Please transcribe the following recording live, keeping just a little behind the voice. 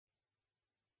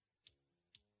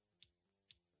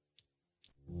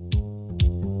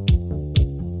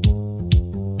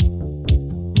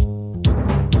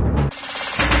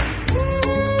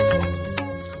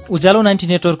उज्यालो 90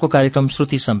 नेटवर्कको कार्यक्रम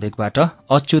श्रुति सम्वेकबाट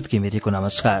अच्युत घिमिरेको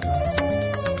नमस्कार।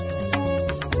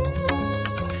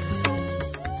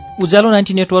 उज्यालो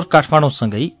 90 नेटवर्क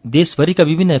काठमाडौँसँगै देशभरिका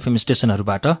विभिन्न एफएम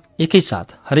स्टेशनहरूबाट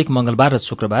एकैसाथ हरेक मंगलबार र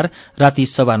शुक्रबार राति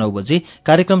 9:15 बजे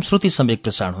कार्यक्रम श्रुति सम्वेक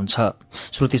प्रसारण हुन्छ।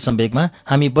 श्रुति सम्वेकमा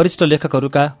हामी वरिष्ठ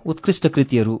लेखकहरूका उत्कृष्ट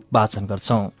कृतिहरू वाचन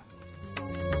गर्छौं।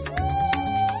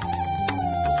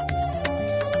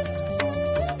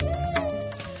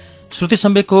 श्रुति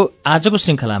सम्वेकको आजको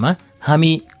श्रृंखलामा हामी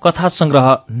कथा संग्रह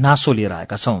नासो लिएर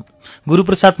आएका छौं।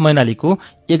 गुरूप्रसाद मैनालीको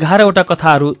 11वटा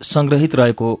कथाहरू संग्रहित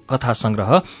रहेको कथा संग्रह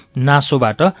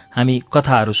नासोबाट हामी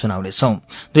कथाहरू सुनाउनेछौं।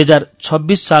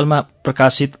 2026 सालमा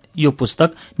प्रकाशित यो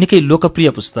पुस्तक निकै लोकप्रिय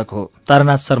पुस्तक हो।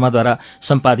 तारानाथ शर्माद्वारा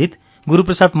सम्पादित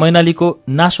गुरूप्रसाद मैनालीको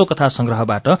नासो कथा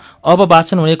संग्रहबाट अब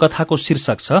वाचन हुने कथाको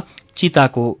शीर्षक छ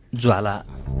चिताको ज्वाला।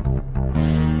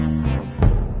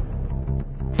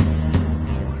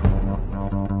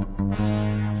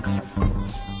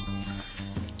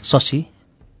 शशी,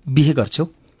 बिहे गर्छौ?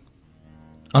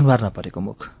 अनुहार नपरेको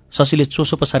मुख। शशीले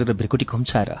चोसो पसारेर भ्रिकुटी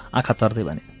खुम्छाएर आँखा तर्दै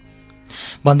भने,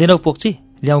 भन्दिनौ पोक्ची,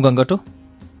 ल्याउ गङ्गटो?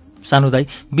 सानो दाई,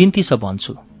 बिन्ती छ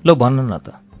भन्छु, लो भन्न न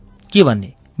त। के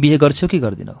भन्ने, बिहे गर्छौ कि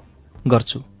गर्दिनौ?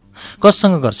 गर्छु।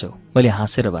 कससँग गर्छौ? मैले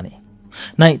हाँसेर भने।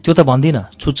 नाइ, त्यो त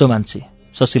भन्दिन, छुच्चो मान्छे।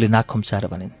 शशीले नाक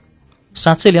खुम्छाएर भनिन्।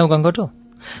 साँच्चै ल्याउ गङ्गटो?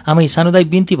 आमै, सानो दाई,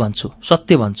 बिन्ती भन्छु,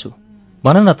 सत्य भन्छु।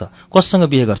 भन न त, कससँग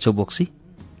बिहे गर्छौ बोक्सी?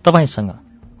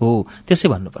 तपाईसँग। हो, त्यसै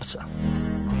भन्नुपर्छ।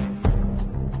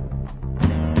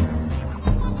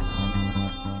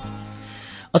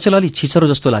 अचेल अलि छिचरो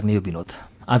जस्तो लाग्ने यो विनोद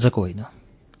आजको होइन,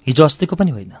 हिजो अस्तिको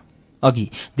पनि होइन, अघि,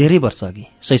 धेरै वर्ष अघि,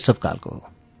 शैशवकालको हो।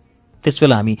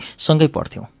 त्यसबेला हामी सँगै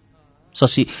पढ्थ्यौं।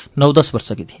 शशी 9-10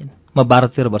 वर्षकी थिइन्, म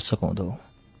 12-13 वर्षको हुँदो हुँ।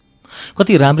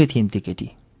 कति राम्री थिइन् ती केटी।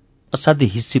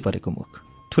 असाध्यै हिस्सी परेको मुख,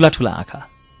 ठूला ठूला आँखा,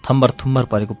 थम्बर थुम्बर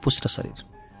परेको पुष्ट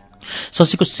शरीर।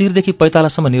 शशीको शिरदेखि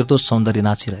पैतालासम्म निर्दोष सौन्दर्य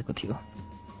नाचिरहेको थियो।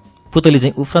 पुतली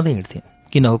चाहिँ उफ्रँदै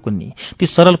हिँड्थिन्। किन हो कुन्नी, ती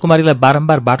सरल कुमारीलाई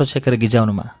बारम्बार बाटो छेकेर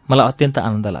गिज्याउनुमा मलाई अत्यन्त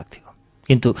आनन्द लाग्थ्यो।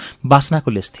 किन्तु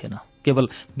वासनाको लेस थिएन, केवल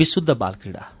विशुद्ध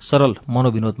बालक्रीडा, सरल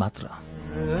मनोविनोद मात्र।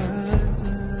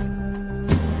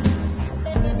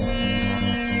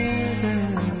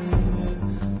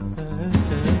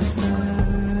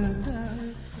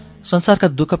 संसारका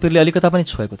दुःख पीरले अलिकता पनि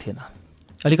छोएको थिएन।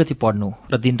 अलिकति पढ्नु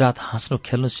र दिनरात हाँस्नु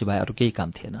खेल्नु सिवाय अरू केही काम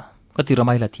थिएन। कति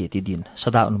रमाइला थिए ती दिन,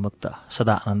 सदा उन्मुक्त,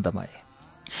 सदा आनन्दमय।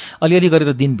 अलिअलि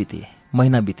गरेर दिन बिते,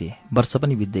 महिना बिते, वर्ष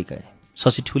पनि बित्दै गए।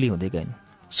 शशी ठुली हुँदै गइन्।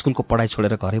 स्कुलको पढाइ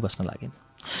छोडेर घरै बस्न लागिन्।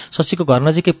 शशीको घर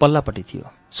नजिकै पल्लापट्टि थियो।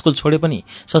 स्कुल छोडे पनि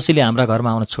शशीले हाम्रा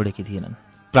घरमा आउन छोडेकी थिएनन्।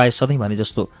 प्राय सधैँ भने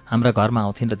जस्तो हाम्रा घरमा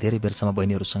आउँथिन् र धेरै बेरसम्म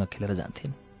बहिनीहरूसँग खेलेर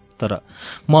जान्थिन्। तर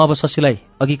म अब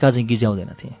शशीलाई अघि काजै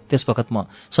गिज्याउँदैन थिएँ। त्यसवखत म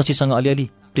शशीसँग अलिअलि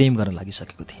प्रेम गर्न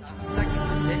लागिसकेको थिएँ।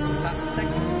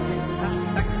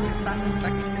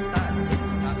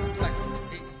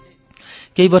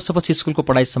 केही वर्षपछि स्कुलको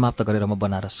पढाइ समाप्त गरेर म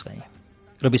बनारस गएँ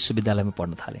र विश्वविद्यालयमा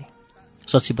पढ्न थालेँ।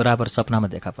 शशी बराबर सपनामा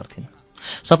देखा पर्थिन्।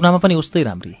 सपनामा पनि उस्तै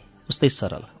राम्री, उस्तै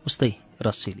सरल, उस्तै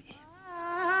रसिली।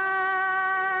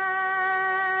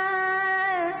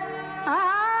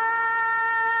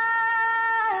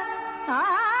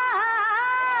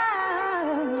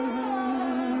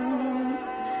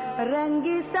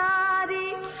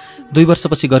 दुई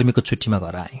वर्षपछि गर्मीको छुट्टीमा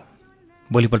घर आएँ।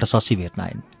 भोलिपल्ट शशी भेट्न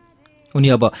आइन्। उनी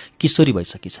अब किशोरी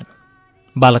भइसकी छन्।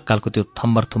 बालककालको त्यो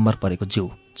थम्बर थुम्बर परेको जिउ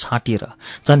छाँटिएर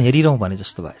झन् हेरिरहँ भने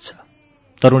जस्तो भएछ।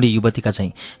 तरुणी युवतीका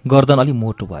चाहिँ गर्दन अलि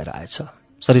मोटो भएर आएछ।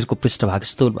 शरीरको पृष्ठभाग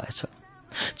स्थूल भएछ।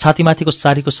 छातीमाथिको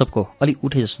सारीको सबको अलि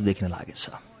उठे जस्तो देखिन लागेछ।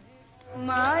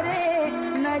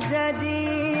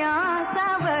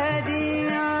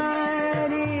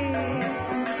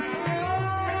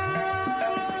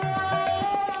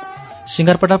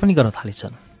 सिँगारपटा पनि गर्न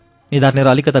थालेछन्। निधार्नेर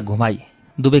अलिकता घुमाई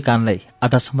दुवै कानलाई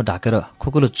आधासम्म ढाकेर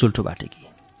खुकुलो चुल्ठो बाटेकी।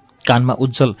 कानमा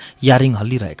उज्जवल यारिङ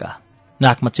हल्लिरहेका,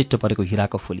 नाकमा चिट्टो परेको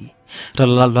हिराको फुली र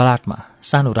ललाटमा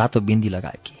सानो रातो बिन्दी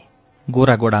लगाएकी।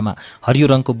 गोरा गोडामा हरियो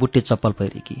रङको बुट्टे चप्पल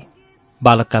पहिरेकी।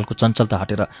 बालककालको चञ्चलता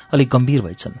हटेर अलि गम्भीर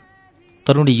भइछन्।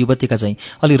 तरुणी युवतीका चाहिँ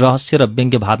अलि रहस्य र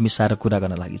व्यङ्ग्य भाव मिसाएर कुरा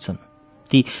गर्न लागिछन्।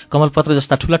 ती कमलपत्र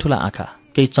जस्ता ठूला ठूला आँखा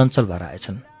केही चञ्चल भएर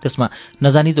आएछन्। त्यसमा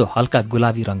नजानिदो हल्का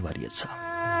गुलाबी रङ भरिएछ।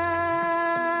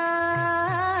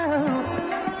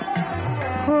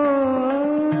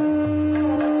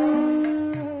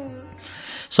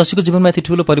 शशीको जीवनमा यति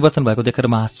ठूलो परिवर्तन भएको देखेर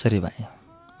म आश्चर्य भएँ।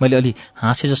 मैले अलि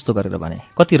हाँसे जस्तो गरेर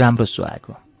भने, कति राम्रो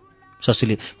सुहाएको।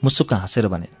 शशीले मुसुक्क हाँसेर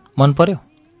भने, मन पर्यो?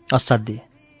 असाध्य।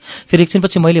 फेरि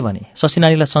एकछिनपछि मैले भने, शशी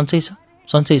नानीलाई सन्चै छ?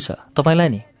 सन्चै छ। तपाईँलाई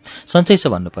नि? सन्चै छ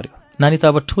भन्नु पर्यो। नानी त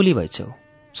अब ठुली भएछौ।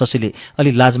 शशीले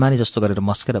अलि लाजमानी जस्तो गरेर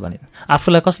मस्केर भनिन्,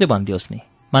 आफूलाई कसले भनिदियोस् नि,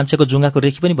 मान्छेको जुङ्गाको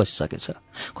रेखी पनि बसिसकेछ।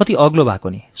 कति अग्लो भएको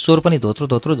नि, स्वर पनि धोत्रो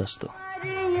धोत्रो जस्तो।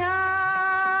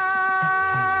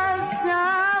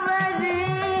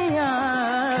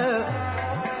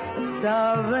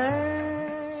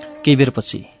 केही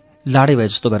बेरपछि लाडे भए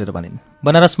जस्तो गरेर भनिन्,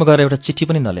 बनारसमा गएर एउटा चिठी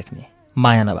पनि नलेख्ने,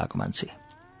 माया नभएको मान्छे।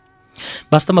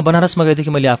 वास्तवमा बनारसमा गएदेखि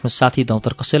मैले आफ्नो साथी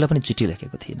दौतर कसैलाई पनि चिठी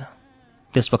लेखेको थिइनँ।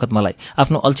 त्यसवखत मलाई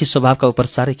आफ्नो अल्छी स्वभावका उप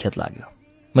साह्रै खेद लाग्यो।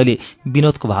 मैले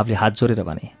विनोदको भावले हात जोडेर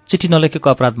भने, चिठी नलेखेको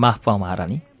अपराध माफ पाऊ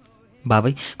महारानी।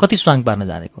 बाबै, कति स्वाङ पार्न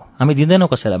जानेको, हामी दिँदैनौँ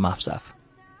कसैलाई माफसाफ।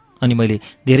 अनि मैले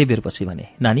धेरै बेरपछि भने,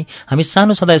 नानी, हामी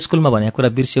सानो छँदा स्कुलमा भनेको कुरा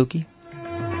बिर्स्यौ कि?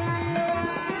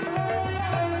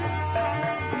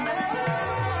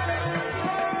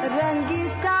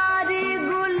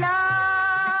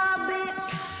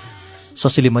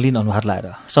 शशीले मलिन अनुहार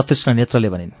लाएर सतृष्ण नेत्रले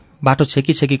भनिन्, बाटो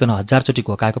छेकी छेकिकन 1000 चोटि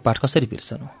घोकाएको पाठ कसरी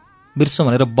बिर्सनु? बिर्सौँ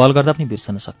भनेर बल गर्दा पनि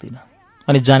बिर्सन सक्दिनँ।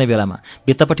 अनि जाने बेलामा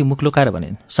भित्तापट्टि मुख लुकाएर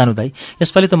भनिन्, सानु दाई,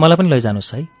 यसपालि त मलाई पनि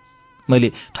लैजानुहोस् है।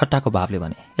 मैले ठट्टाको भावले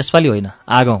भने, यसपालि होइन,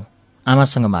 आगौँ,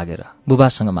 आमासँग मागेर,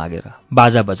 बुबासँग मागेर,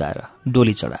 बाजा बजाएर,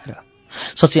 डोली चढाएर।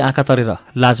 शशी आँखा तरेर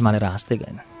लाज मानेर हाँस्दै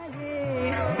गइन्।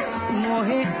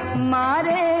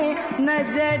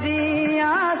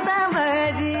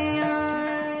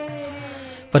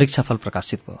 परीक्षाफल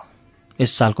प्रकाशित भयो।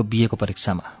 यस सालको बिएको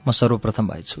परीक्षामा म सर्वप्रथम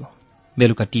भएछु।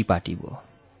 बेलुका टी पार्टी भयो।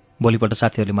 भोलिपल्ट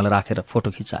साथीहरूले मलाई राखेर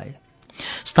फोटो खिचाए।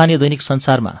 स्थानीय दैनिक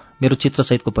संसारमा मेरो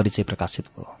चित्रसहितको परिचय प्रकाशित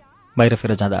भयो। बाहिर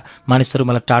जाँदा मानिसहरू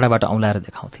मलाई टाढाबाट औँलाएर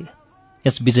देखाउँथे।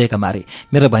 यस विजयका मारे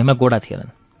मेरो भैमा गोडा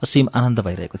थिएनन्। असीम आनन्द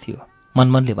भइरहेको थियो।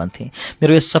 मनमनले भन्थे,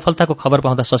 मेरो यस सफलताको खबर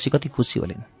पाउँदा शशी कति खुसी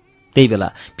होलिन्। त्यही बेला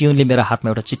पिउनले मेरा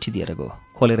हातमा एउटा चिठी दिएर गयो।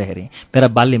 खोलेर हेरेँ, मेरा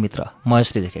बाल्य मित्र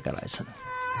महेशले लेखेका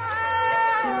रहेछन्।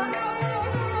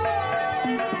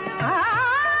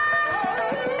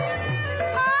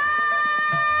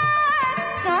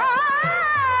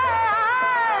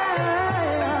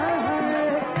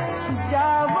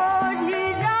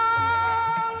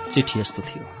 चिठी यस्तो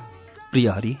थियो, प्रिय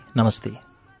हरि, नमस्ते।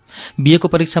 बिएको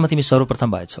परीक्षामा तिमी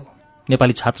सर्वप्रथम भएछौ।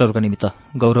 नेपाली छात्रहरूका निमित्त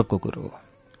गौरवको कुरो हो।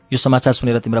 यो समाचार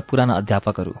सुनेर तिम्रा पुराना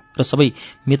अध्यापकहरू र सबै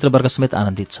मित्रवर्ग समेत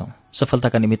आनन्दित छौँ।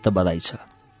 सफलताका निमित्त बधाई छ।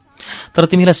 तर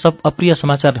तिमीलाई सब अप्रिय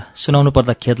समाचार सुनाउनु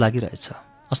पर्दा खेद लागिरहेछ।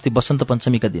 अस्ति वसन्त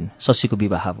पञ्चमीका दिन शशीको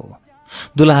विवाह भयो।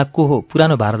 दुलाहा को हो?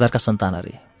 पुरानो भारदारका सन्तान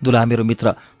अरे। दुलाहा मेरो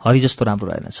मित्र हरि जस्तो राम्रो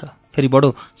रहेनछ, फेरि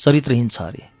बडो चरित्रहीन छ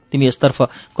अरे। तिमी यसतर्फ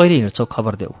कहिले हिँड्छौ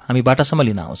खबर देऊ, हामी बाटासम्म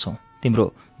लिन आउँछौ। तिम्रो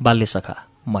बाल्य सखा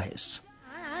महेश।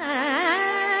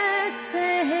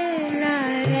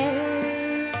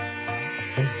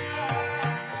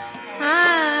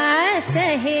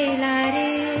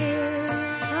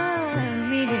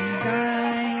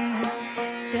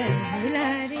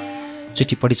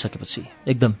 चिठी पढिसकेपछि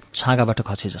एकदम छाँगाबाट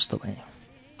खसे जस्तो भएँ।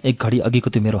 एक घडी अघिको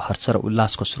त्यो मेरो हर्ष र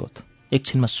उल्लासको स्रोत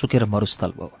एकछिनमा सुकेर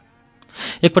मरुस्थल भयो।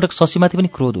 एकपटक शशीमाथि पनि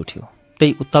क्रोध उठ्यो।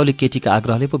 त्यही उत्ताउली केटीका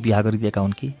आग्रहले पो बिहा गरिदिएका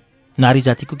हुन् कि? नारी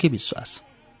जातिको के विश्वास?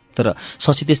 तर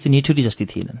शशी त्यस्तै निठुरी जस्ती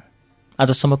थिएनन्।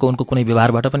 आजसम्मको उनको कुनै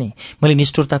व्यवहारबाट पनि मैले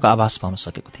निष्ठुरताको आभास पाउन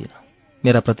सकेको थिइनँ।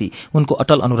 मेरा प्रति उनको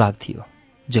अटल अनुराग थियो।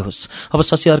 जे होस्, अब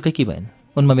शशी अर्कैकी भइन्।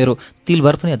 उनमा मेरो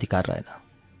तिलभर पनि अधिकार रहेन।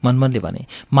 मनमनले भने,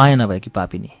 माया नभएकी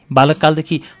पापिनी,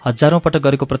 बालककालदेखि हजारौं पटक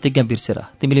गरेको प्रतिज्ञा बिर्सेर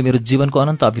तिमीले मेरो जीवनको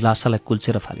अनन्त अभिलाषालाई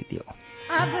कुल्चेर फालिदियो।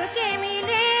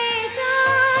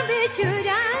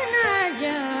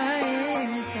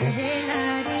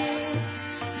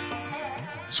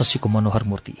 शशीको मनोहर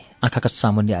मूर्ति आँखाका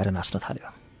सामुन्ने आएर नाच्न थाल्यो।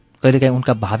 कहिलेकाहीँ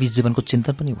उनका भावी जीवनको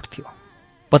चिन्तन पनि उठ्थ्यो।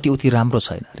 पति उति राम्रो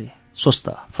छैन अरे, स्वस्थ,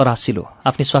 फरासिलो,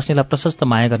 आफ्नी स्वास्नीलाई प्रशस्त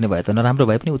माया गर्ने भए त नराम्रो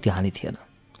भए पनि उति हानि थिएन।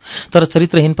 तर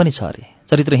चरित्रहीन पनि छ अरे।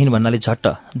 चरित्रहीन भन्नाले झट्ट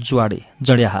जुवाडे,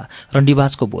 जड्याहा,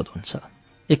 रण्डीबाजको बोध हुन्छ।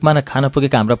 एकमाना खान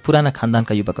पुगेका हाम्रा पुराना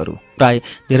खानदानका युवकहरू प्राय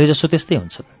धेरैजसो त्यस्तै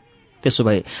हुन्छन्। त्यसो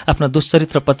भए आफ्ना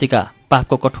दुश्चरित्र पतिका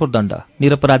पापको कठोर दण्ड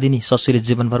निरपराधिनी शशीले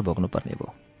जीवनभर भोग्नुपर्ने भयो।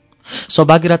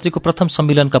 सौभाग्यरात्रिको प्रथम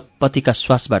सम्मिलनका पतिका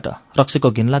श्वासबाट रक्सीको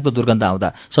घिनलाग्दो दुर्गन्ध आउँदा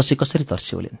शशी कसरी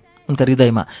तर्सियोलिन्। उनका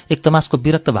हृदयमा एक तमासको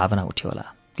विरक्त भावना उठ्यो होला।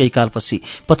 केही कालपछि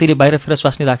पतिले बाहिर फेर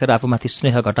स्वास्नी राखेर आफूमाथि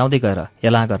स्नेह घटाउँदै गएर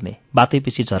हेला गर्ने,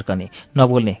 बातैपछि झर्कने,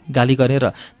 नबोल्ने, गाली गर्ने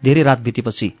र धेरै रात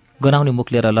बितेपछि गनाउने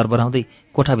मुख लिएर लरबराउँदै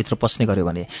कोठाभित्र पस्ने गर्यो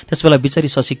भने त्यसबेला बिचरी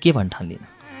शशी के भन्ठान्लिन्।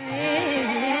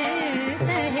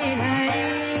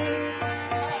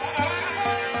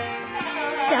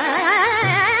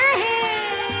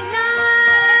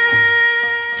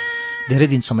 धेरै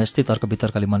दिनसम्म यस्तै तर्क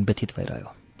वितर्कले मन व्यथित भइरह्यो।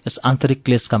 यस आन्तरिक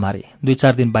क्लेशका मारे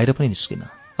 2-4 दिन बाहिर पनि निस्किन।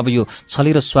 अब यो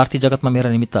छली र स्वार्थी जगतमा मेरा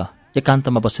निमित्त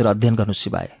एकान्तमा बसेर अध्ययन गर्नु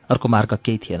सिवाय अर्को मार्ग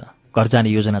केही थिएन। घर जाने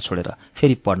योजना छोडेर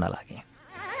फेरि पढ्न लागे।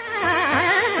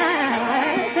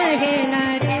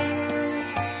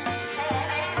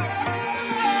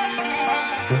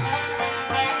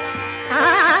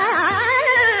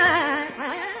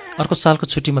 अर्को सालको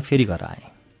छुट्टीमा फेरि घर आएँ।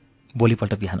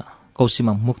 भोलिपल्ट बिहान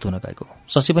कौशीमा मुख धुन गएको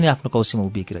शशी पनि आफ्नो कौशीमा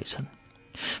उभिएकी रहेछन्।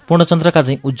 पूर्णचन्द्रका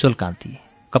झैँ उज्जवल कान्ति,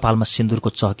 कपालमा सिन्दुरको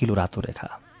चहकिलो रातो रेखा,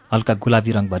 हल्का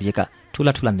गुलाबी रङ भरिएका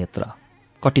ठूला ठूला नेत्र,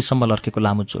 कटीसम्म लर्केको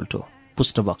लामो चोल्टो,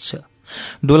 पुष्टवक्ष,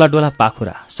 डोला डोला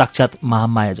पाखुरा साक्षात्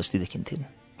महामाया जस्ती देखिन्थिन्।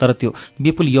 तर त्यो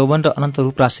विपुल यौवन र अनन्त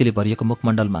रूपराशिले भरिएको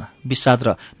मुखमण्डलमा विषाद र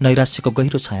नैराश्यको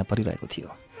गहिरो छाया परिरहेको थियो।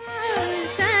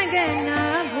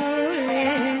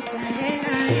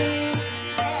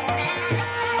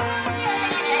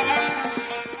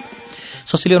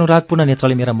 शशीले अनुरागपूर्ण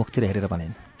नेत्रले मेरा मुखतिर हेरेर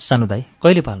भनिन्, सानो दाई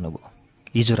कहिले पाल्नुभयो?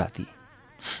 हिजो राति।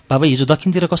 बाबा हिजो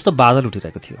दक्षिणतिर कस्तो बादल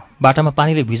उठिरहेको थियो, बाटामा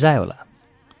पानीले भिजायो होला।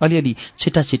 अलिअलि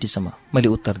छिट्टाछिट्टीसम्म मैले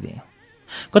उत्तर दिएँ।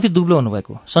 कति दुब्लो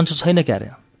हुनुभएको, सन्चो छैन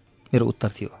क्यारे? मेरो उत्तर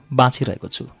थियो, बाँचिरहेको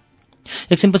छु।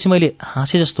 एकछिनपछि मैले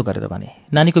हाँसे जस्तो गरेर भने,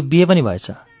 नानीको बिहे पनि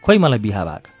भएछ, खोइ मलाई बिहा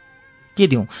भाग के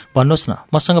दिउँ भन्नुहोस् न,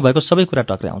 मसँग भएको सबै कुरा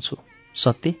टक्र्याउँछु।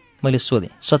 सत्य? मैले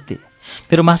सोधेँ। सत्य?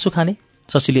 मेरो मासु खाने?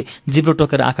 शशीले जिब्रो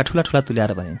टोकेर आँखा ठुला ठुला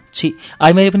तुल्याएर भनिन्, छि,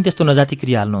 आइमाई पनि त्यस्तो नजाति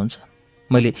क्रिया हाल्नुहुन्छ?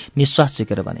 मैले निश्वास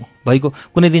झिकेर भने, भइगयो,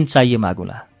 कुनै दिन चाहिए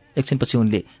मागुला। एकछिनपछि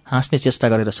उनले हाँस्ने चेष्टा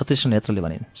गरेर सतीश नेत्रले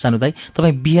भनिन्, सानो दाई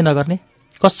तपाईँ बिहे नगर्ने?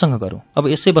 कससँग गरौँ?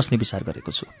 अब यसै बस्ने विचार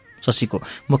गरेको छु। शशीको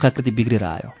मुखाकृति बिग्रेर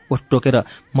आयो, ओठ टोकेर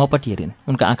मपट्टि हेरिन्।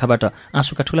 उनका आँखाबाट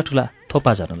आँसुका ठुला ठुला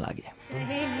थोपा झर्न लागे।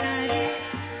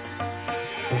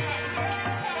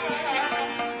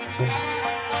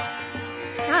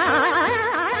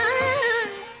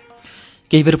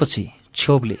 केही बेरपछि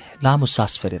छेउले लामो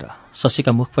सास फेरेर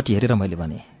शशीका मुखपट्टि हेरेर मैले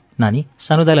भने, नानी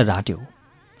सानो दाइलाई ढाँट्यौ?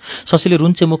 शशीले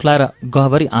रुन्चे मुख लाएर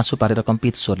गहभरि आँसु पारेर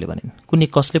कम्पित स्वरले भनिन्,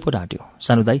 कुनै कसले पो ढाँट्यो?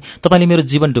 सानो दाई तपाईँले मेरो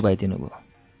जीवन डुबाइदिनु भयो।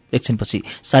 एकछिनपछि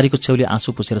सारीको छेउले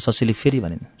आँसु पुछेर शशीले फेरि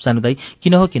भनिन्, सानो दाई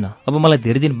किन हो किन, अब मलाई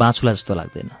धेरै दिन बाँचुला जस्तो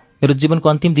लाग्दैन। मेरो जीवनको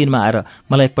अन्तिम दिनमा आएर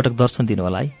मलाई एकपटक दर्शन दिनु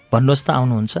होला है, भन्नुहोस् त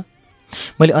आउनुहुन्छ?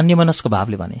 मैले अन्यमनस्क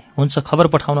भावले भने, हुन्छ खबर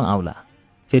पठाउन आउला।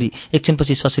 फेरि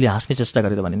एकछिनपछि शशीले हाँस्ने चेष्टा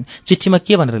गरेर भनिन्, चिठीमा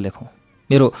के भनेर लेखौँ?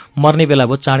 मेरो मर्ने बेला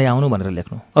भयो, चाँडै आउनु भनेर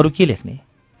लेख्नु, अरू के लेख्ने?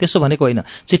 त्यसो भनेको होइन,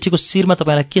 चिठीको शिरमा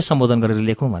तपाईँलाई के सम्बोधन गरेर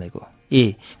लेखौँ भनेको?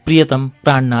 ए प्रियतम,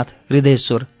 प्राणनाथ,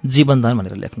 हृदयेश्वर, जीवनधन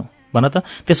भनेर लेख्नु भन त।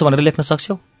 त्यसो भनेर लेख्न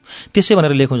सक्छौ? त्यसै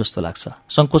भनेर लेखौँ जस्तो लाग्छ।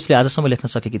 सङ्कोचले आजसम्म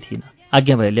लेख्न सकेकी थिइनँ,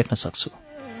 आज्ञा भए लेख्न सक्छु।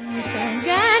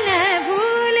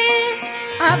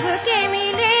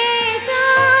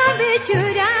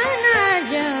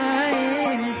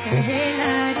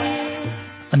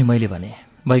 अनि मैले भने,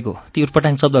 भइगयो, ती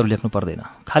उटपटाङ शब्दहरू लेख्नु पर्दैन,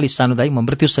 खालि सानो दाई म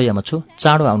मृत्युशय्यामा छु,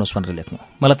 चाँडो आउनुहोस् भनेर लेख्नु।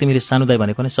 मलाई तिमीले सानो दाई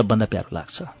भनेको नै सबभन्दा प्यारो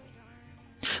लाग्छ।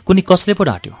 कुनै कसले पो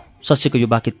ढाँट्यो? शशीको यो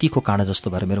वाक्य तीखो काँडा जस्तो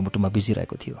भएर मेरो मुटुमा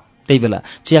बिजिरहेको थियो। त्यही बेला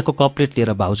चियाको कप प्लेट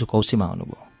लिएर भाउजू कौशीमा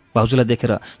आउनुभयो। भाउजूलाई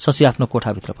देखेर शशी आफ्नो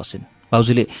कोठाभित्र पसिन्।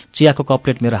 भाउजूले चियाको कप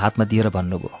प्लेट मेरो हातमा दिएर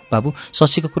भन्नुभयो, बाबु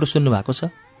शशीको कुरो सुन्नु भएको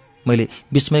छ? मैले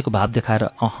विस्मयको भाव देखाएर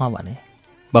अह भने।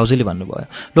 भाउजूले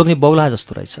भन्नुभयो, लोग्ने बौला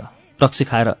जस्तो रहेछ, रक्सी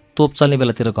खाएर तोप चल्ने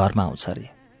बेलातिर घरमा आउँछ अरे,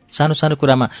 सानो सानो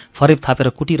कुरामा फरेब थापेर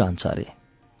कुटिरहन्छ अरे।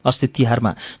 अस्ति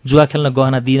तिहारमा जुवा खेल्न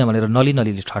गहना दिइन भनेर नली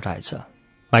नलीले ठटाएछ।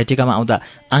 भाइटिकामा आउँदा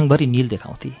आङभरि नील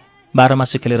देखाउँथे, 12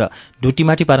 मासे खेलेर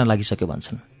ढुटीमाटी पार्न लागिसक्यो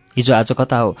भन्छन्। हिजो आज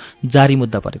कता हो जारी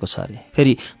मुद्दा परेको छ अरे।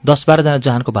 फेरि 10-12 जना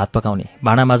जहानको भात पकाउने,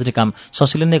 भाँडा माझ्ने काम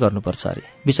शशीले नै गर्नुपर्छ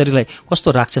अरे। बिचरीलाई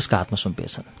कस्तो राक्षसका हातमा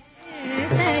सुम्पिएछन्।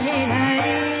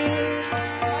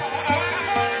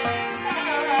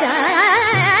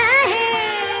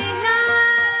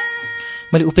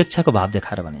 मैले उपेक्षाको भाव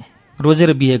देखाएर भने,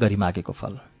 रोजेर बिहे गरी मागेको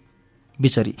फल।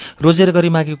 बिचरी रोजेर गरी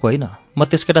मागेको होइन, म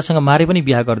त्यस केटासँग मारे पनि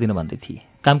बिहा गर्दिनँ भन्दै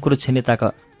थिएँ। काम कुरो छिन्नेताका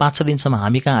 5-6 दिनसम्म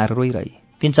हामी कहाँ आएर रोइरही,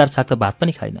 3-4 छाक त भात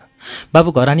पनि खाइन।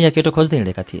 बाबु घरानिया केटो खोज्दै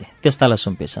हिँडेका थिए, त्यस्तालाई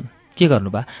सुम्पेछन्। के गर्नु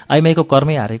बा, आइमाईको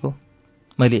कर्मै हारेको।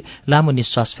 मैले लामो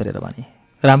निश्वास फेरेर भने,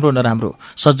 राम्रो नराम्रो,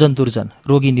 सज्जन दुर्जन,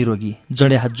 रोगी निरोगी,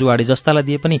 जडे हात जुवाडे जस्तालाई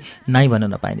दिए पनि नाइ भन्न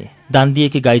नपाइने, दान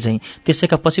दिएकी गाई झैँ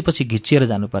त्यसैका पछि पछि घिचिएर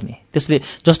जानुपर्ने, त्यसले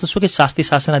जस्तो सुकै शास्ति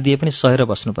शासना दिए पनि सहेर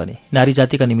बस्नुपर्ने नारी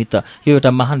जातिका निमित्त यो एउटा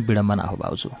महान विडम्बना हो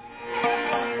भाउजू।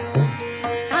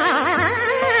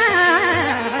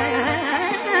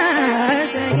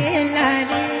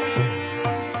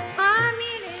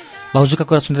 भाउजूका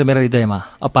कुरा सुनेर मेरा हृदयमा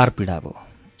अपार पीडा भयो।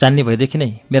 जान्ने भएदेखि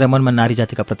नै मेरा मनमा नारी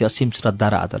जातिका प्रति असीम श्रद्धा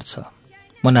र आदर छ।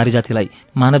 म नारी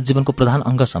जातिलाई मानव जीवनको प्रधान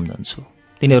अङ्ग सम्झन्छु।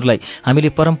 तिनीहरूलाई हामीले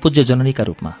परम पूज्य जननीका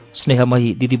रूपमा,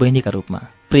 स्नेहमयी दिदीबहिनीका रूपमा,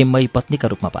 प्रेममयी पत्नीका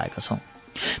रूपमा पाएका छौँ।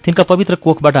 तिनका पवित्र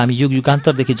कोखबाट हामी युग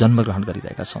युगान्तरदेखि जन्म ग्रहण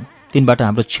गरिरहेका छौँ। तिनबाट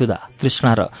हाम्रो क्षुधा,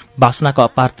 तृष्णा र वासनाको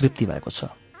अपार तृप्ति भएको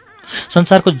छ।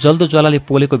 संसारको जल्दो ज्वालाले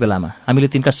पोलेको बेलामा हामीले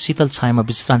तिनका शीतल छायामा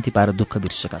विश्रान्ति पाएर दुःख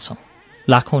बिर्सेका छौँ।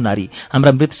 लाखौँ नारी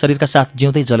हाम्रा मृत शरीरका साथ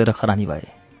जिउँदै जलेर खरानी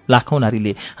भए। लाखौँ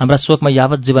नारीले हाम्रा शोकमा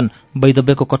यावत जीवन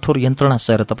वैधव्यको कठोर यन्त्रणा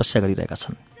सहेर तपस्या गरिरहेका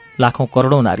छन्। लाखौँ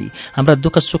करोडौँ नारी हाम्रा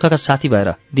दुःख सुखका साथी भएर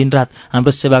दिनरात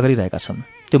हाम्रो सेवा गरिरहेका छन्।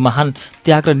 त्यो महान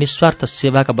त्याग र निस्वार्थ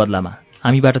सेवाका बदलामा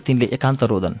हामीबाट तिनले एकान्त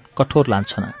रोदन, कठोर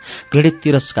लान्छना, घृणित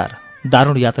तिरस्कार,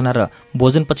 दारुण यातना र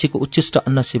भोजनपछिको उच्छिष्ट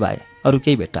अन्न सिवाय अरू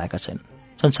केही भेट्टाएका छैनन्।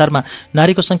 संसारमा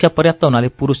नारीको संख्या पर्याप्त हुनाले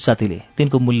पुरुष जातिले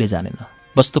तिनको मूल्य जानेन।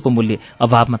 वस्तुको मूल्य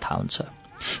अभावमा थाहा हुन्छ।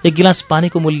 एक गिलास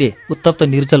पानीको मूल्य उत्तप्त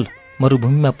निर्जल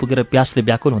मरुभूमिमा पुगेर प्यासले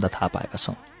व्याकुल हुँदा थाहा पाएका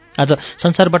छौँ। आज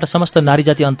संसारबाट समस्त नारी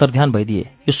जाति अन्तर्ध्यान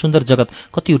भइदिए यो सुन्दर जगत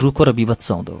कति रुखो र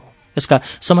विभत्स हुँदो हो। यसका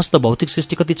समस्त भौतिक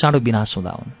सृष्टि कति चाँडो विनाश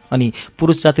हुँदा हुन्। अनि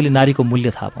पुरुष जातिले नारीको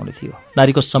मूल्य थाहा पाउने थियो।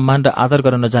 नारीको सम्मान र आदर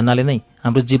गर्न नजान्नाले नै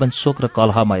हाम्रो जीवन शोक र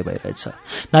कलहमय भइरहेछ।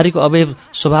 नारीको अवयव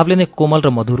स्वभावले नै कोमल र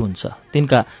मधुर हुन्छ।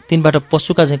 तिनबाट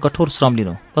पशुका झैँ कठोर श्रम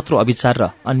लिनु कत्रो अविचार र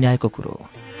अन्यायको कुरो हो।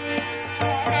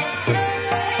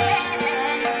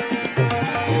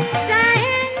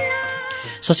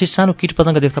 शशी सानो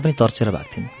कीटपतङ्ग देख्दा पनि तर्सेर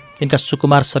भाग्थिन्। तिनका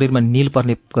सुकुमार शरीरमा नील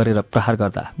पर्ने गरेर प्रहार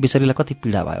गर्दा बिचरीलाई कति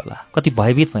पीडा भयो होला, कति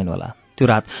भयभीत भइन् होला। त्यो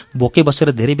रात भोकै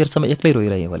बसेर धेरै बेरसम्म एक्लै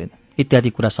रोइरहे होलिन्। इत्यादि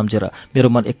कुरा सम्झेर मेरो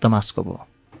मन एकदमासको भयो।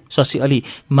 शशी अलि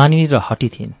मानिनी र हटी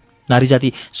थिइन्। नारी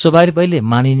जाति स्वाभाविकैले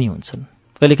मानिनी हुन्छन्।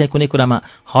 कहिलेकाहीँ कुनै कुरामा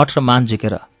हट र मान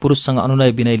झिकेर पुरुषसँग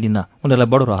अनुनय विनय लिन उनीहरूलाई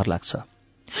बडो रहर लाग्छ।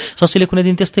 शशीले कुनै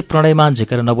दिन त्यस्तै प्रणयमान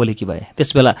झिकेर नबोलेकी भए।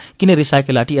 त्यसबेला किन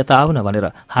रिसाएकी लाटी यता आऊ न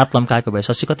भनेर हात लम्काएको भए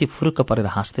शशी कति फुरुक्क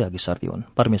परेर हाँस्दै अघि सर्दी हुन्।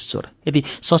 परमेश्वर, यदि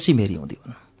शशी मेरी हुँदी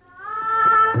हुन्।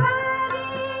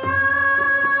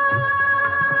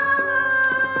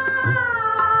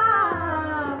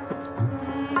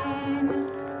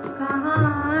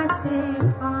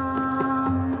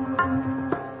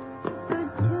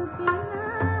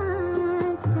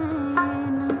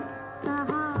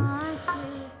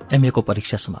 एमएको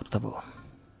परीक्षा समाप्त भयो।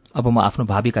 अब म आफ्नो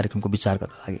भावी कार्यक्रमको विचार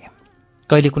गर्न लागेँ।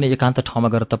 कहिले कुनै एकान्त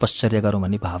ठाउँमा गएर तपश्चर्या गरौँ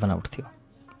भन्ने भावना उठ्थ्यो।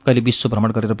 कहिले विश्व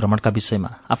भ्रमण गरेर भ्रमणका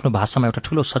विषयमा आफ्नो भाषामा एउटा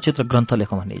ठूलो सचित्र ग्रन्थ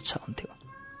लेखौँ भन्ने इच्छा हुन्थ्यो।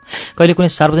 कहिले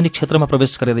कुनै सार्वजनिक क्षेत्रमा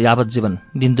प्रवेश गरेर यावत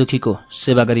जीवन दिनदुखीको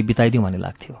सेवा गरी बिताइदिउँ भन्ने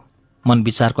लाग्थ्यो। मन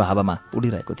विचारको हावामा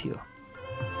उडिरहेको थियो।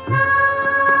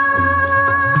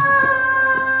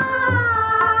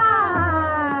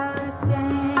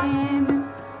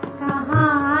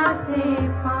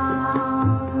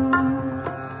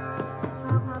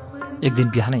 एक दिन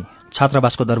बिहानै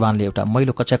छात्रावासको दरबानले एउटा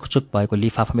मैलो कच्याकुचुक भएको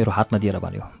लिफाफा मेरो हातमा दिएर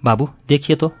भन्यो, बाबू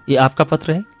देखिए तो ये आपका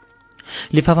पत्र है।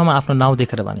 लिफाफामा आफ्नो नाउँ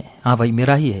देखेर भने, हाँ भाई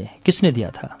मेरा ही है, किसने दिया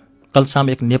था। कल शाम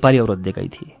एक नेपाली औरत दे गई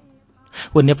थी।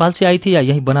 वो नेपाल से आई थी या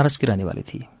यहीं बनारस की रहने वाली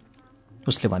थी।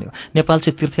 उसले भन्यो, नेपाल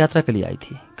से तीर्थयात्रा के लिए आई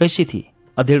थी। कैसी थी।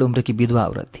 1.5 उम्र की विधवा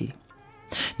औरत थी।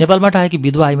 नेपालबाट आएकी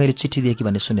विधवा आइमाईले चिठी दिएकी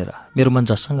भन्ने सुनेर मेरो मन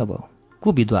झसङ्ग भयो।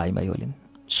 को विधवा आइमाई होलिन्।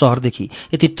 शहरदेखि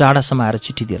यति टाढासम्म आएर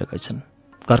चिठी दिएर गएछन्।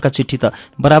 घरका चिठी त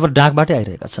बराबर डाकबाटै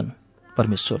आइरहेका छन्।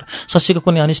 परमेश्वर, शशीको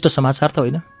कुनै अनिष्ट समाचार त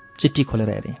होइन। चिठी खोलेर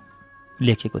हेरेँ।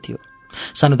 लेखेको थियो,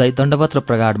 सानो दाई दण्डवत र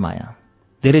प्रगाढ माया।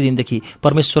 धेरै दिनदेखि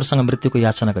परमेश्वरसँग मृत्युको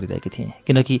याचना गरिरहेकी थिएँ,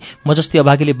 किनकि म जस्ती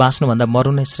अभागीले बाँच्नुभन्दा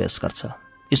मर्नु नै श्रेयस गर्छ।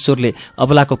 ईश्वरले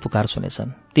अबलाको पुकार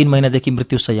सुनेछन्। 3 महिनादेखि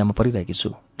मृत्युशय्यामा परिरहेकी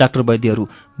छु। डाक्टर वैद्यहरू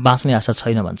बाँच्ने आशा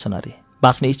छैन भन्छन् अरे।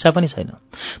 बाँच्ने इच्छा पनि छैन।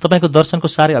 तपाईँको दर्शनको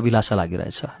साह्रै अभिलाषा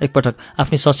लागिरहेछ। एकपटक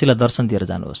आफ्नै शशीलाई दर्शन दिएर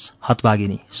जानुहोस्।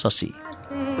 हतभागिनी शशी।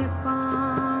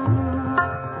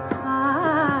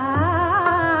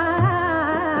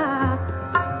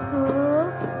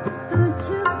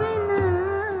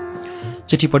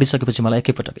 चिठी पढिसकेपछि मलाई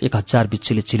एकैपटक 1000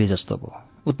 बिच्छीले चिले जस्तो भयो।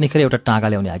 उतनीखेर एउटा टाँगा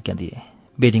ल्याउने आज्ञा दिए।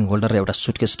 बेडिङ होल्डर र एउटा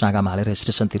सुटकेस टाँगामा हालेर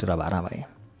स्टेसनतिर रवाना भए।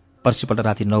 पर्सिपल्ट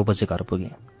राति 9 बजे घर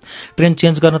पुगेँ। ट्रेन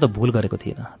चेन्ज गर्न त भुल गरेको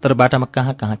थिएन, तर बाटामा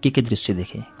कहाँ कहाँ के दृश्य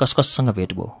देखेँ, कससँग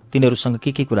भेट भयो, तिनीहरूसँग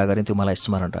के कुरा गरेँ त्यो मलाई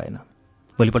स्मरण रहेन।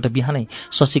 भोलिपल्ट बिहानै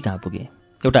शशी कहाँ पुगेँ।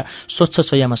 एउटा स्वच्छ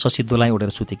शय्यामा शशी दोलाइ उडेर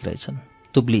सुतेकी रहेछन्।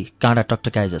 तुब्ली काँडा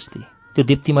टकटकाए जस्ती। त्यो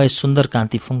दीप्तिमय सुन्दर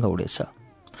कान्ति फुङ्ग उडेछ।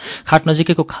 खाट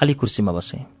नजिकैको खाली कुर्सीमा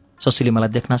बसेँ। शशीले मलाई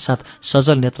देख्नासाथ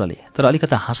सजल नेत्रले तर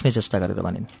अलिकता हाँस्ने चेष्टा गरेर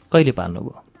भनिन्, कहिले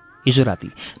पाल्नुभयो। हिजो राति।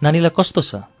 नानीलाई कस्तो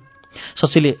छ।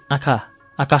 शशीले आँखा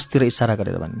आकाशतिर इसारा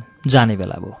गरेर भनिन्, जाने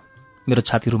बेला भयो। मेरो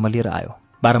छाती रुमलिएर आयो।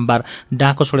 बारम्बार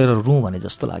डाँको छोडेर रुँ भने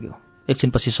जस्तो लाग्यो।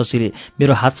 एकछिनपछि शशीले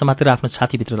मेरो हात समातेर आफ्नो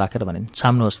छातीभित्र राखेर भनिन्,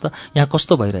 छाम्नुहोस् त, यहाँ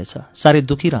कस्तो भइरहेछ, साह्रै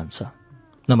दुखिरहन्छ।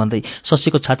 नभन्दै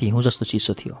शशीको छाती हिउँ जस्तो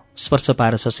चिसो थियो। स्पर्श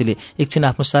पाएर शशीले एकछिन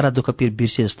आफ्नो सारा दुःख पीर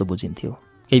बिर्से जस्तो बुझिन्थ्यो।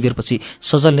 केही बेरपछि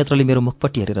सजल नेत्रले मेरो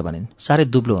मुखपट्टि हेरेर भनिन्, साह्रै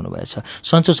दुब्लो हुनुभएछ,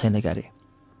 सन्चो छैन क्यारे।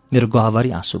 मेरो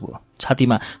गहभरि आँसु भयो।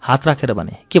 छातीमा हात राखेर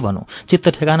भने, के भनौँ, चित्त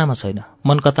ठेगानामा छैन,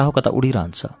 मन कता हो कता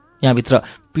उडिरहन्छ। यहाँभित्र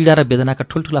पीडा र वेदनाका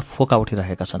ठुल्ठुला फोका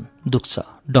उठिरहेका छन्। दुख्छ,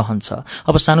 डहन्छ।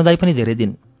 अब सानुदाई पनि धेरै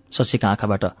दिन। शशीका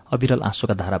आँखाबाट अविरल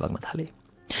आँसुका धारा बग्न थाले।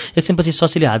 एकछिनपछि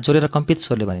शशीले हात जोडेर कम्पित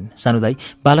स्वरले भनिन्, सानुदाई,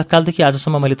 बालककालदेखि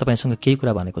आजसम्म मैले तपाईँसँग केही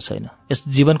कुरा भनेको छैन। यस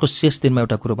जीवनको शेष दिनमा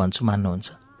एउटा कुरो भन्छु, मान्नुहुन्छ।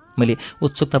 मैले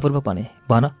उत्सुकतापूर्वक भने,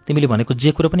 भन, तिमीले भनेको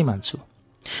जे कुरो पनि मान्छु।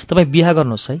 तपाईँ बिहा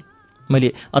गर्नुहोस् है।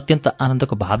 मैले अत्यन्त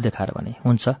आनन्दको भाव देखाएर भने,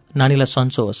 हुन्छ, नानीलाई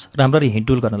सन्चो होस्, राम्ररी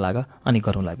हिँडडुल गर्न लाग, अनि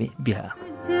गरौँला बिहा।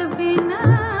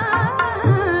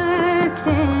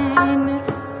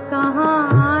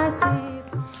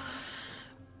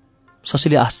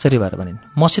 शशीले आश्चर्य भएर भनिन्,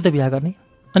 मसित बिहा गर्ने?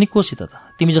 अनि कोसित त?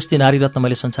 तिमी जस्तै नारी रत्न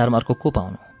मैले संसारमा अर्को को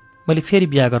पाउनु? मैले फेरि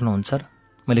बिहा गर्नुहुन्छ र?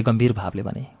 मैले गम्भीर भावले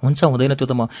भने, हुन्छ हुँदैन त्यो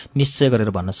त म निश्चय गरेर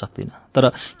भन्न सक्दिनँ,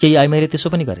 तर केही आइमाईले त्यसो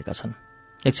पनि गरेका छन्।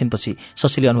 एकछिनपछि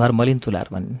शशीले अनुहार मलिन तुलाएर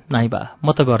भनिन्, नाइ बा,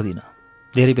 म त गर्दिनँ।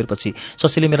 धेरै बेरपछि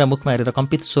शशीले मेरा मुखमा हेरेर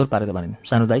कम्पित स्वर पारेर भनिन्,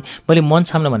 सानो दाई, मैले मन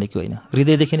छाम्न भनेकी होइन,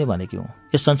 हृदयदेखि नै भनेकी हुँ।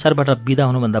 यस संसारबाट बिदा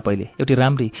हुनुभन्दा पहिले एउटी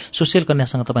राम्री सुशील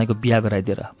कन्यासँग तपाईँको बिहा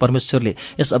गराइदिएर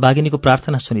परमेश्वरले यस अभागिनीको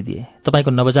प्रार्थना सुनिदिए। तपाईँको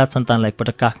नवजात सन्तानलाई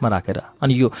एकपटक काखमा राखेर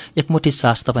अनि यो एकमुठी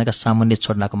सास तपाईँका सामुन्ने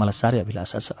छोड्नको मलाई साह्रै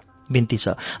अभिलाषा छ। बिन्ती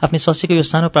छ, आफ्नै शशीको यो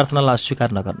सानो प्रार्थनालाई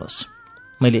अस्वीकार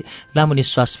नगर्नुहोस्। मैले लामो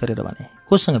निश्वास फेरेर भने,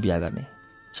 कोसँग बिहा गर्ने?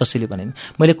 शशीले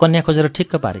भनिन्, मैले कन्या खोजेर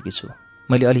ठिक्क पारेकी छु।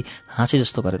 मैले अलि हाँसे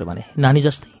जस्तो गरेर भने, नानी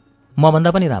जस्तै,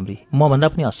 मभन्दा पनि राम्री, मभन्दा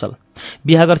पनि असल।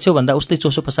 बिहा गर्छौ भन्दा उस्तै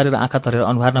चोसो पसारेर आँखा तरेर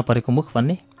अनुहार नपरेको मुख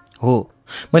भन्ने हो।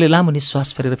 मैले लामो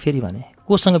निश्वास फेरेर फेरि भने,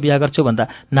 कोसँग बिहा गर्छौ भन्दा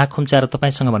नाक खुम्चाएर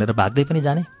तपाईँसँग भनेर भाग्दै पनि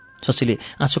जाने? शशीले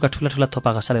आँसुका ठुला ठुला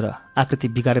थोपा खसालेर आकृति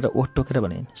बिगारेर ओठ टोकेर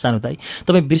भनिन्, सानो दाई,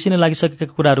 तपाईँ बिर्सिन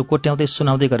लागिसकेका कुराहरू कोट्याउँदै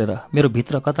सुनाउँदै गरेर मेरो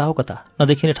भित्र कता हो कता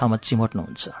नदेखिने ठाउँमा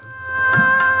चिमोट्नुहुन्छ।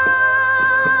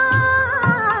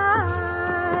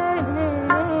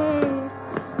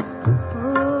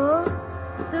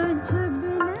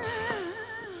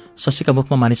 शशीका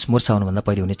मुखमा मानिस मूर्छा हुनुभन्दा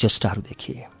पहिले हुने चेष्टाहरू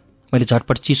देखिए। मैले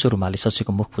झटपट चिसो रुमालले शशीको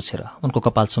मुख पुछेर उनको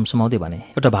कपाल सुमसुमाउँदै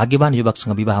भने, एउटा भाग्यवान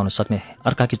युवकसँग विवाह हुन सक्ने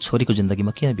अर्काकी छोरीको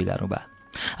जिन्दगीमा किन बिगार्नु बा?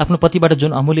 आफ्नो पतिबाट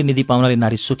जुन अमूल्य निधि पाउनाले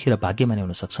नारी सुखी र भाग्यमानी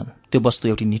हुन सक्छन्, त्यो वस्तु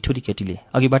एउटी निठुरी केटीले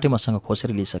अघिबाटै मसँग खोसेर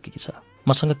लिइसकेकी छ।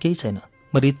 मसँग केही छैन,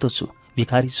 म रित्तो छु,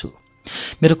 भिखारी छु।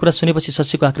 मेरो कुरा सुनेपछि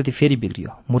शशीको आकृति फेरि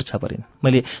बिग्रियो, मूर्छा परिन्।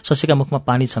 मैले शशीका मुखमा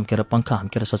पानी छम्केर पङ्खा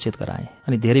हम्केर सचेत गराएँ।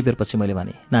 अनि धेरै बेरपछि मैले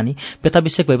भने, नानी,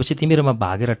 व्यथाविषेक भएपछि तिमीहरूमा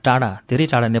भागेर टाढा, धेरै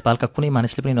टाढा नेपालका कुनै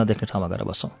मानिसले पनि नदेख्ने ठाउँमा गएर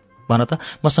बसौँ। भन त,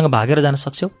 मसँग भागेर जान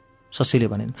सक्छौ? शशीले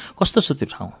भनिन्, कस्तो छ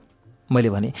त्यो ठाउँ? मैले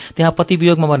भने, त्यहाँ पति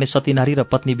वियोगमा मर्ने सती नारी र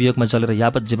पत्नी वियोगमा जलेर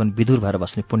यावत जीवन विधुर भएर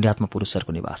बस्ने पुण्यात्मा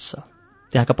पुरुषहरूको निवास छ।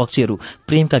 त्यहाँका पक्षीहरू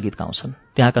प्रेमका गीत गाउँछन्।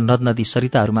 त्यहाँका नद नदी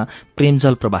सरिताहरूमा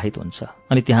प्रेमजल प्रवाहित हुन्छ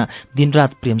अनि त्यहाँ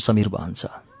दिनरात प्रेम समीर बहन्छ।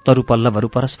 तरु पल्लवहरू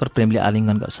परस्पर प्रेमले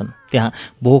आलिङ्गन गर्छन्।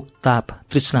 त्यहाँ भोक, ताप,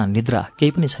 तृष्णा, निद्रा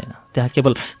केही पनि छैन। त्यहाँ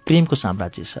केवल प्रेमको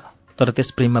साम्राज्य छ, तर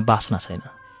त्यस प्रेममा वासना छैन।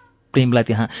 प्रेमलाई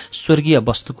त्यहाँ स्वर्गीय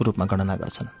वस्तुको रूपमा गणना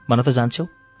गर्छन्। भन त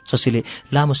जान्छौ? शशीले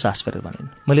लामो सास फेरेर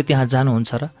भनिन्, मैले त्यहाँ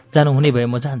जानुहुन्छ र? जानुहुने भए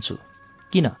म जान्छु।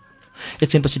 किन?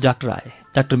 एकछिनपछि डाक्टर आए।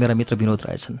 डाक्टर मेरा मित्र विनोद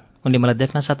रहेछन्। उनले मलाई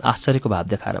देख्नासाथ आश्चर्यको भाव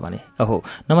देखाएर भने, अहो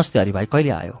नमस्ते हरि भाइ, कहिले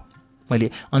आयो? मैले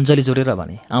अञ्जली जोडेर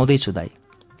भने, आउँदैछु दाई।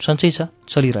 सन्चै छ?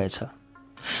 चलिरहेछ।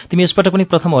 तिमी यसपटक पनि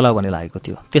प्रथम होला भन्ने लागेको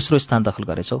थियो, तेस्रो स्थान दखल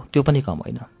गरेछौ, त्यो पनि कम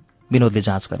होइन। विनोदले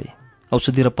जाँच गरे,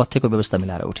 औषधि र पथ्यको व्यवस्था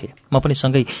मिलाएर उठे। म पनि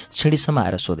सँगै छिडीसम्म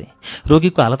आएर सोधेँ,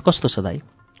 रोगीको हालत कस्तो छ दाई?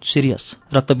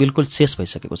 सिरियस, रक्त बिल्कुल शेष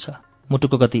भइसकेको छ।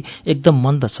 मुटुको गति एकदम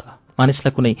मन्द छ।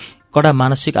 मानिसलाई कुनै कडा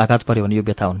मानसिक आघात पर्यो भने यो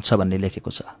व्यथा हुन्छ भन्ने लेखेको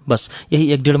छ। बस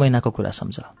यही 1-1.5 महिनाको कुरा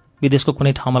सम्झ। विदेशको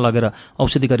कुनै ठाउँमा लगेर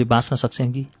औषधि गरी बाँच्न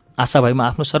सक्छन् कि? आशा भएमा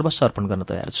आफ्नो सर्वस्व अर्पण गर्न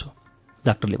तयार छु।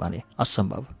 डाक्टरले भने,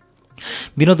 असम्भव।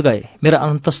 विनोद गए। मेरा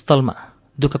अन्तस्थलमा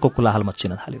दुःखको कोलाहल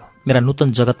मच्चिन थाल्यो। मेरा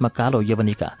नूतन जगतमा कालो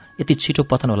यवनिका यति छिटो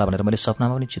पतन होला भनेर मैले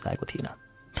सपनामा पनि चिताएको थिइनँ।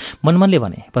 मनमनले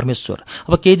भने, परमेश्वर,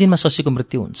 अब केही दिनमा शशीको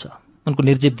मृत्यु हुन्छ। उनको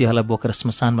निर्जीव देहलाई बोकेर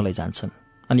श्मशानमा लैजान्छन्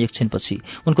अनि एकछिनपछि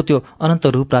उनको त्यो अनन्त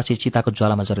रूपराशि चिताको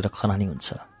ज्वालामा जलेर खनानी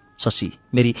हुन्छ। शशी,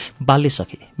 मेरी बाल्य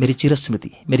सखे, मेरी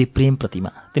चिरस्मृति, मेरी प्रेम प्रतिमा,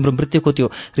 तिम्रो मृत्युको त्यो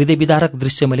हृदय विदारक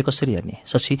दृश्य मैले कसरी हेर्ने?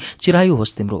 शशी, चिरायु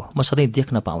होस् तिम्रो, म सधैँ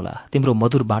देख्न पाउला, तिम्रो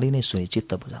मधुर बाणी नै सुनि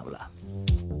चित्त बुझाउला।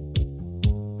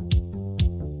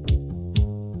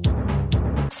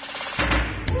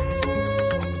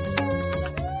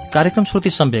 कार्यक्रम श्रुति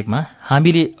सम्वेकमा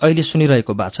हामीले अहिले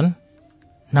सुनिरहेको वाचन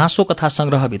नासो कथा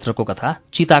संग्रहभित्रको कथा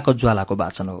चिताको ज्वालाको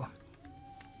वाचन हो।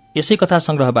 यसै कथा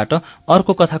संग्रहबाट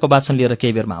अर्को कथाको वाचन लिएर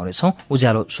केही बेरमा आउनेछौँ।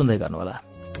 उज्यालो सुन्दै गर्नुहोला।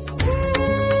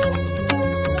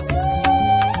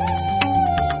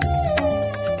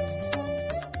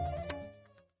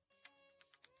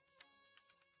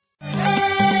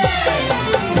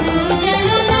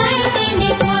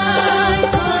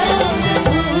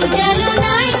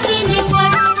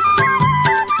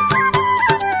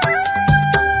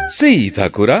 सीधा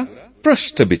कुरा,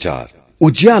 प्रश्न विचार,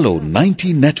 उज्यालो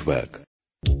 90 नेटवर्क।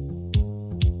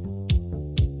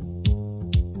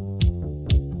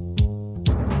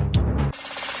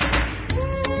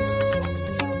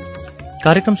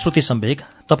 कार्यक्रम श्रुति सम्वेक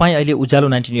तपाईँ अहिले उज्यालो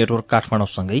 90 नेटवर्क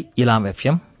काठमाडौँसँगै इलाम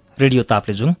एफएम, रेडियो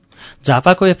ताप्लेजुङ,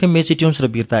 झापाको एफएम मेची ट्युन्स र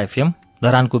बिर्ता एफएम,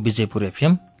 धरानको विजयपुर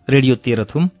एफएम, रेडियो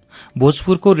तेह्रथुम,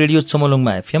 भोजपुरको रेडियो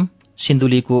चमोलुङमा एफएम,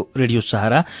 सिन्धुलीको रेडियो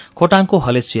सहारा, खोटाङको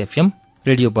हलेसी एफएम,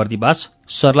 रेडियो बर्दिवास,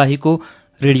 सर्लाहीको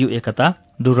रेडियो एकता,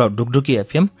 ढुकढुकी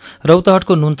एफएम,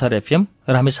 रौतहटको नुनथर एफएम,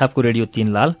 रामेछापको रेडियो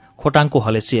तीनलाल, खोटाङको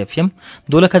हलेसी एफएम,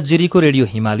 दोलखा जिरीको रेडियो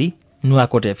हिमाली,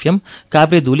 नुवाकोट एफएम,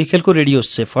 काभ्रे धुलीखेलको रेडियो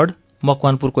सेफर्ड,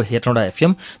 मकवानपुरको हेटौँडा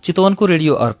एफएम, चितवनको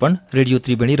रेडियो अर्पण, रेडियो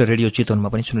त्रिवेणी र रेडियो चितवनमा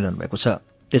पनि सुनिरहनु भएको छ।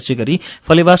 त्यसैगरी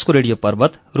फलेवासको रेडियो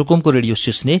पर्वत, रुकुमको रेडियो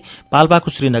सिस्ने,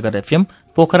 पाल्पाको श्रीनगर एफएम,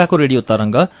 पोखराको रेडियो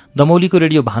तरंग, दमौलीको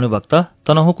radio Bhanubhakta,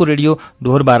 तनहुँको radio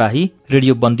Dhorbarahi,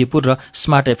 radio Bandipur र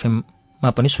स्मार्ट एफएममा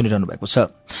पनि सुनिरहनु भएको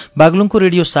छ। बागलुङको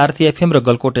रेडियो सारथी एफएम र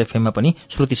गलकोट एफएममा पनि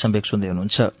श्रुति सम्वेक सुन्दै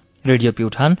हुनुहुन्छ। रेडियो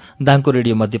प्युठान, दाङको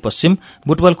रेडियो मध्यपश्चिम,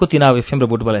 बुटवलको तिनाव एफएम र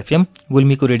बुटवल एफएम,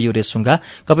 गुल्मीको रेडियो रेसुङ्गा,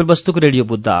 कपिलवस्तुको रेडियो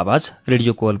बुद्ध आवाज,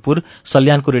 radio Kovalpur,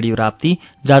 सल्यानको radio Rapti,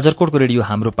 जाजरकोटको radio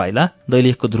हाम्रो पाइला,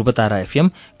 दैलेखको ध्रुवतारा एफएम,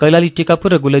 कैलाली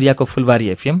टिकापुर र गुलेरियाको फुलबारी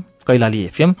एफएम, कैलाली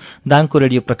एफएम, दाङको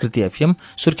रेडियो प्रकृति एफएम,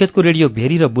 सुर्खेतको रेडियो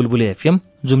भेरी र बुलबुले FM,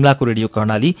 जुम्लाको radio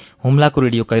Karnali, हुम्लाको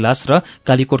radio Kailash र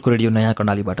कालीकोटको रेडियो नयाँ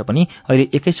कर्णालीबाट पनि अहिले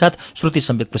एकैसाथ श्रुति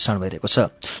सम्वेक प्रसारण भइरहेको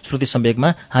छ। श्रुति सम्वेकमा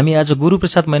हामी आज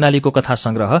गुरूप्रसाद मैनालीको कथा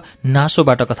संग्रह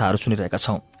नासोबाट कथाहरू सुनिरहेका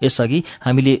छौं। यसअघि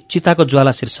हामीले चिताको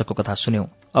ज्वाला शीर्षकको कथा सुन्यौं।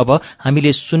 अब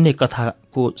हामीले सुन्ने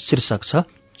कथाको शीर्षक छ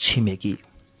छिमेकी।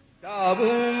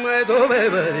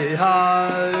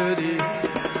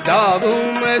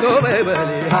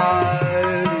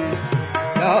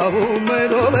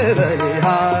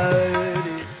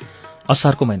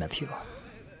 असारको महिना थियो।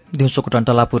 दिउँसोको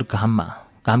टन्टलापुर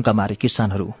घामका मारे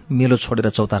किसानहरू मेलो छोडेर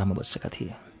चौतारामा बसेका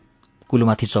थिए।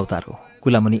 कुलोमाथि चौतारो,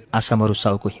 कुलामुनि आसामरू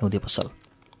साउको हिउँदे पसल,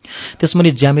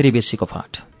 त्यसमुनि ज्यामेरी बेसीको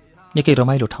फाँट। निकै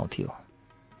रमाइलो ठाउँ थियो।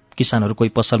 किसानहरू कोही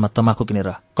पसलमा तमाखु किनेर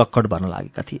कक्कड भर्न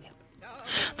लागेका थिए।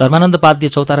 धर्मानन्द पाद्य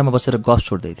चौतारामा बसेर गफ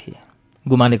छोड्दै थिए।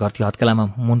 गुमाने घरती हत्केलामा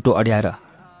मुन्टो अड्याएर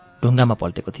ढुङ्गामा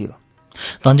पल्टेको थियो।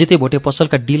 धनजिते भोटे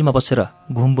पसलका डिलमा बसेर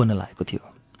घुम बुन्न लागेको थियो।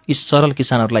 यी सरल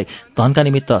किसानहरूलाई धनका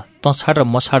निमित्त तछाड र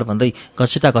मछाड भन्दै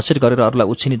घसिटाघसिट गरेर अरूलाई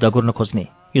उछिनी दगुर्न खोज्ने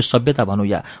यो सभ्यता भनौँ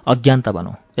या अज्ञानता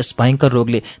भनौँ, यस भयङ्कर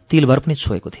रोगले तिलभर पनि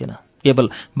छोएको थिएन। केवल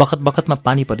बखत बखतमा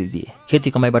पानी परिदिए, खेती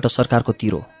कमाइबाट सरकारको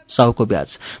तिरो, साहुको ब्याज,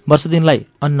 वर्ष दिनलाई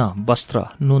अन्न,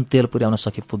 वस्त्र, नुन, तेल पुर्याउन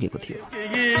सके पुगेको थियो।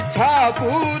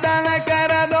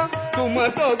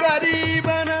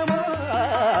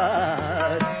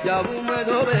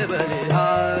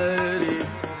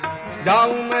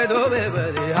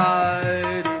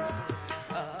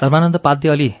 धर्मानन्द पाद्य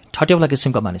अलि ठट्यौला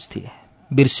किसिमका मानिस थिए।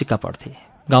 वीर सिक्का पढ्थे,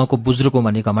 गाउँको बुज्रुको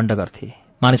भनी घमण्ड गर्थे,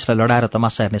 मानिसलाई लडाएर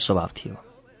तमासा हेर्ने स्वभाव थियो।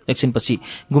 एकछिनपछि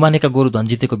गुमानेका गोरु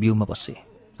धनजितेको बिउमा बसे।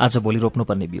 आज भोलि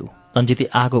रोप्नुपर्ने बिउ। धनजिते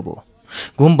आगो भयो।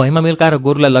 घुम भैँमा मिल्काएर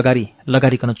गोरुलाई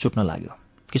लगारिकन चुट्न लाग्यो।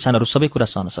 किसानहरू सबै कुरा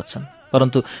सहन सक्छन्,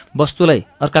 परन्तु वस्तुलाई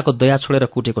अर्काको दया छोडेर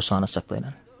कुटेको सहन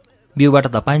सक्दैनन्। बिउबाट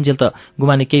धपाइन्जेल त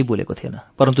गुमाने केही बोलेको थिएन,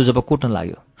 परन्तु जब कुट्न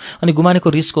लाग्यो अनि गुमानेको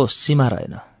रिसको सीमा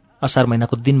रहेन। असार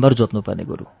महिनाको दिनभर जोत्नुपर्ने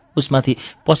गोरु, उसमाथि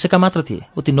पसेका मात्र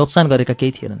थिए, उति नोक्सान गरेका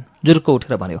केही थिएनन्। जुरुक्क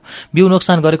उठेर भन्यो, बिउ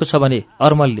नोक्सान गरेको छ भने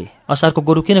अर्मलले असारको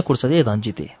गोरु किन कुट्छ ए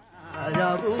धनजिते?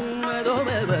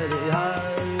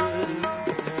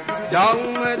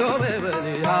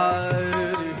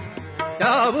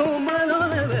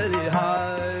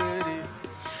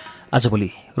 आजभोलि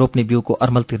रोप्ने बिउको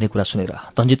अर्मल तिर्ने कुरा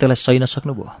सुनेर धनजितेलाई सही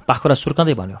नसक्नुभयो। पाखुरा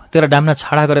सुर्कँदै भन्यो, तेरा डाम्ना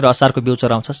छाडा गरेर असारको बिउ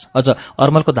चराउँछस्, अझ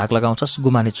अर्मलको धाक लगाउँछस्,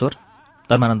 गुमाने चोर।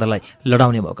 धर्मानन्दलाई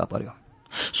लडाउने मौका पर्यो।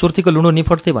 सुर्तीको लुणो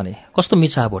निफट्दै भने, कस्तो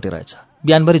मिछा भोटे रहेछ,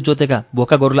 बिहानभरि जोतेका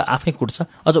भोका गोरुलाई आफै कुट्छ,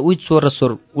 अझ उही चोर र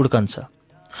सोर उड्कन्छ।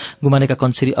 गुमानेका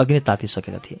कन्सिरी अघि नै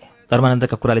तातिसकेका थिए।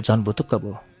 धर्मानन्दका कुराले झन् भुतुक्क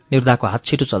भयो। निर्धाको हात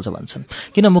छिटो चल्छ भन्छन्,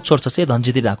 किन मुख छोड्छस् ए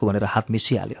धनजिते डाँकु भनेर हात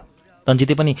मिसिहाल्यो।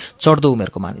 धनजिते पनि चढ्दो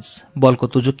उमेरको मानिस, बलको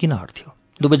तुजुक किन हट्थ्यो।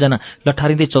 दुवैजना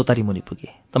लठारिँदै चौतारी मुनि पुगे।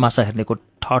 तमासा हेर्नेको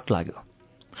ठट लाग्यो।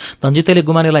 धनजितेले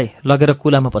गुमानेलाई लगेर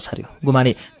कुलामा पछार्यो।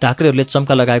 गुमाने ढाक्रेहरूले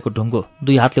चम्का लगाएको ढुङ्गो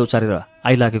दुई हातले उचारेर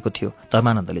आइलागेको थियो।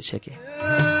 धर्मानन्दले छेके।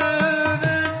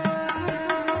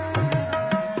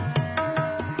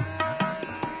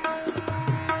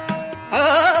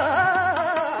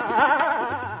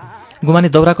 गुमाने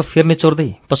दौराको फेर्ने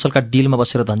चोर्दै पसलका डिलमा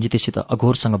बसेर धनजितेसित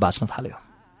अघोरसँग बाँच्न थाल्यो।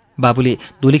 बाबुले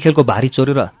धुलीखेलको भारी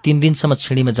चोरेर 3 दिनसम्म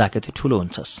छिडीमा जाके थियो, ठूलो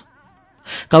हुन्छस्।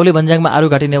 काउले भन्ज्याङमा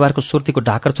आरुघाटी नेवारको सुर्तीको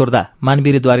ढाकर चोर्दा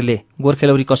मानवीरद्वारीले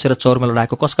गोर्खेलौरी कसेर चौरमा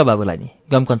लडाएको कसका बाबुलाई नि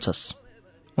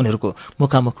गम्कन्छस्। उनीहरूको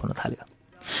मुखामुख हुन थाल्यो।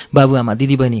 बाबुआमा,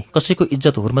 दिदीबहिनी कसैको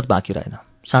इज्जत हुर्मत बाँकी रहेन।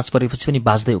 साँझ परेपछि पनि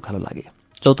बाँच्दै उखालो लागे।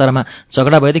 चौतारामा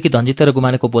झगडा भएदेखि धनजिते र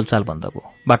गुमानेको बोलचाल बन्द भयो।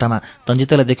 बाटामा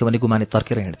धनजितेलाई देख्यो भने गुमाने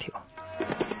तर्केर हिँड्थ्यो।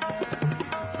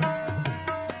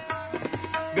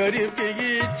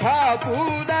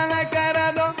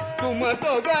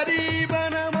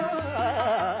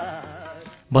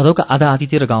 भदौका आधा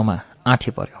आधीतिर गाउँमा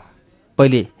आँठे पर्यो।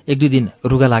 पहिले 1-2 दिन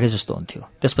रुगा लागे जस्तो हुन्थ्यो।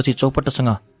 त्यसपछि चौपट्टसँग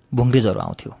भुङ्ग्रे ज्वरो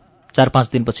आउँथ्यो।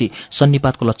 4-5 दिनपछि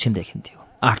सन्निपातको लक्षण देखिन्थ्यो।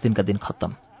 8 दिनका दिन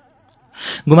खत्तम।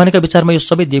 गुमानेका विचारमा यो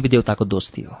सबै देवी देवताको दोष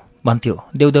थियो। भन्थ्यो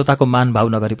देवदेवताको मान भाव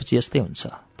नगरेपछि यस्तै हुन्छ।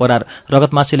 परार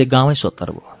रगतमासीले गाउँै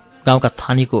सोत्तर भयो। गाउँका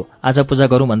थानीको आज पूजा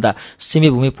गरौँ भन्दा सिमे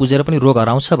भूमि पुजेर पनि रोग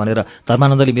हराउँछ भनेर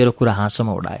धर्मानन्दले मेरो कुरा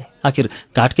हाँसोमा उडाए। आखिर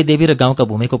घाटकी देवी र गाउँका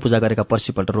भूमिको पूजा गरेका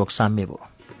पर्सिपल्ट रोग साम्य भयो।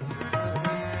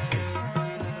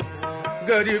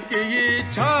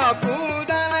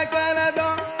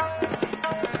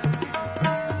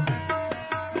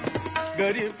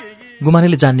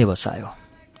 गुमानेले जान्ने बसायो।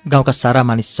 गाउँका सारा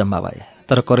मानिस जम्मा भए,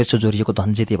 तर करेसो जोरिएको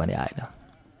धनजिते भने आएन।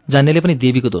 जान्नेले पनि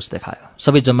देवीको दोष देखायो।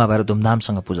 सबै जम्मा भएर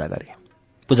धुमधामसँग पूजा गरे।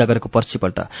 पूजा गरेको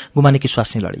पर्सिपल्ट गुमानेकी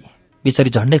स्वास्नी लडी। बिचारी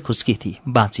झण्डै खुस्की थिई,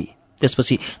 बाँची।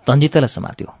 त्यसपछि धनजितेलाई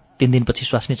समात्यो। 3 दिनपछि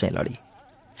स्वास्नी चाहिँ लडी।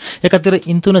 एकातिर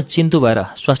इन्तु न चिन्तु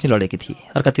भएर स्वास्नी लडेकी थिए,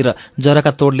 अर्कातिर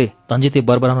जराका तोडले धनजिते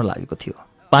बरबराउन लागेको थियो।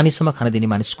 पानीसम्म खान दिने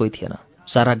मानिस कोही थिएन।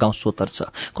 सारा गाउँ सोतर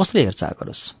छ, कसले हेरचाह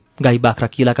गरोस्। गाई बाख्रा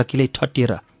किलाका किलै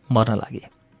ठट्टिएर मर्न लागे।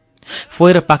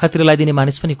 फोएर पाखातिर लगाइदिने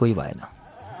मानिस पनि कोही भएन।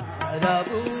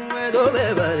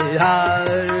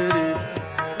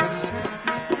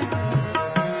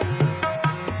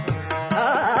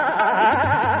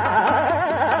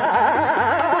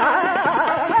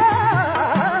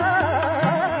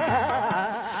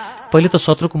 पहिले त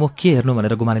शत्रुको मुख के हेर्नु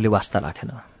भनेर गुमानेले वास्ता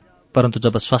राखेन। परन्तु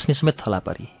जब स्वास्नी समेत थला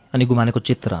परी अनि गुमानेको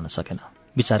चित्त रहन सकेन,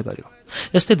 विचार गर्यो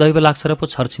यस्तै दैव लाग्छ र पो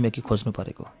छरछिमेकी खोज्नु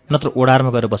परेको। नत्र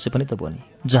ओडारमा गएर बसे पनि त बोनी,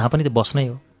 जहाँ पनि त बस्नै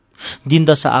हो। दिन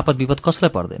दशा आपद विपद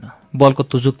कसलाई पर्दैन। बलको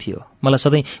तुजुक थियो। मलाई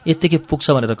सधैँ यत्तिकै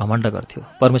पुग्छ भनेर घमण्ड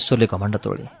गर्थ्यो। परमेश्वरले घमण्ड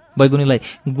तोडे। बैगुनीलाई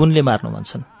गुणले मार्नु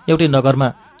भन्छन्। एउटै नगरमा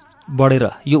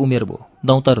बढेर यो उमेर भयो,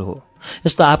 दौतर हो।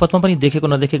 यस्तो आपदमा पनि देखेको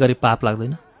नदेखे गरी पाप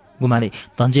लाग्दैन।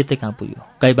 गुमाने धनजिते कहाँ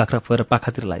पुग्यो। गाई बाख्रा फोएर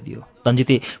पाखातिर लगाइदियो।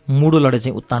 धनजिते मुडो लडे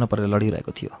चाहिँ उत्तानो परेर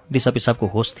लडिरहेको थियो। दिशा पिसाबको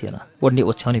होस थिएन। ओड्ने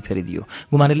ओछ्याउने फेरिदियो।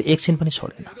 गुमानेले एकछिन पनि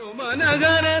छोडेन।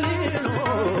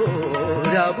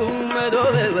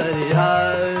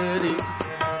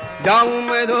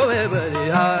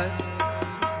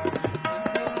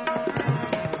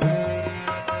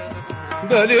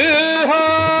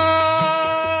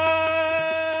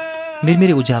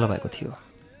 मिरमिरी उज्यालो भएको थियो।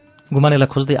 गुमानेलाई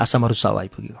खोज्दै आसामहरू साउ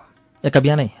आइपुग्यो। एका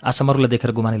बिहानै आसामहरूलाई देखेर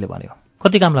गुमानेले भन्यो,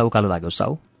 कति कामलाई उकालो लाग्यो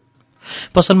साउ?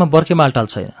 पसलमा बर्खे मालटाल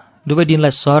छैन। दुवै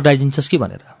दिनलाई सहर डाइदिन्छस् कि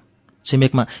भनेर।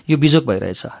 छिमेकमा यो बिजोग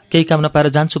भइरहेछ। केही काम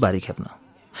नपाएर जान्छु बारी खेप्न।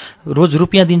 रोज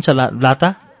रुपियाँ दिन्छ लाता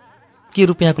के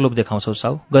रुपियाँको लोभ देखाउँछौ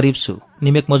साउ? गरिब छु।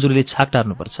 निमेक मजुरीले छाक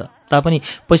टार्नुपर्छ।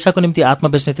 तापनि पैसाको निम्ति आत्मा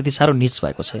बेच्ने त्यति साह्रो नीच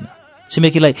भएको छैन।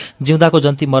 छिमेकीलाई जिउँदाको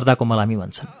जन्ती मर्दाको मलामी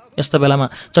भन्छन्। यस्तो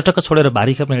बेलामा चटक्क छोडेर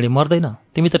भारी खेप्न हिँडी मर्दैन।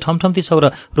 तिमी त ठमठम्ती छौ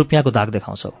र रुपियाँको दाग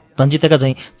देखाउँछौ। धनजितेका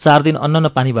झैँ 4 दिन अन्न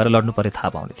न पानी भएर लड्नु परे थाहा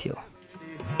पाउने थियो।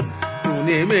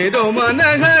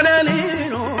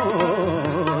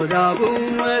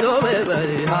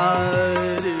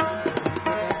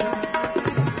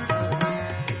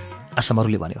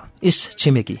 आसामहरूले भन्यो, इस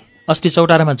छिमेकी अस्ति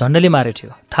चौटारामा झन्डैले मारेथ्यो,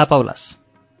 थाहा पाउलास्।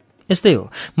 यस्तै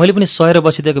हो, मैले पनि सहेर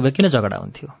बसिदिएको भए किन झगडा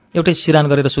हुन्थ्यो? एउटै सिरान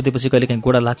गरेर सुतेपछि कहिलेकाहीँ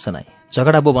गोडा लाग्छ नै।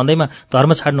 झगडा बो भन्दैमा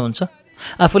धर्म छाड्नुहुन्छ?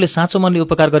 आफूले साँचो मनले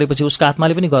उपकार गरेपछि उसको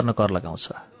आत्माले पनि गर्न कर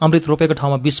लगाउँछ। अमृत रोपेको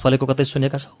ठाउँमा विष फलेको कतै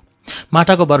सुनेका छौ?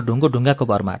 माटाको भर ढुङ्गो, ढुङ्गाको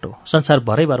भर माटो। संसार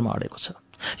भरै भरमा अडेको छ।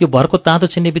 यो भरको तातो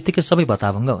छिन्ने बित्तिकै सबै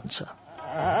भताभङ्ग हुन्छ।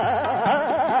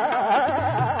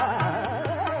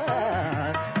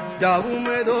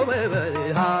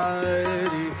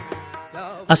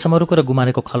 आसामहरूको र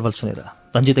गुमानेको खलबल सुनेर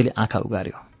धनजितेले आँखा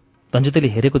उगार्यो। धनजितेले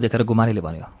हेरेको देखेर गुमानेले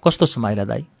भन्यो, कस्तो समाइला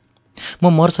दाई?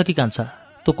 म मर्छ कि कान्छा?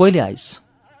 तँ कहिले आइस?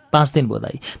 5 दिन भयो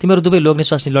दाई। तिमीहरू दुवै लोग्ने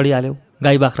स्वास्नी लडिहाल्यौ।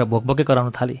 गाई बाख्रा भोकभोकै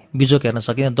कराउन थाले। बिजोक हेर्न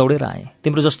सकिन दौडेर आएँ।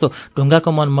 तिम्रो जस्तो ढुङ्गाको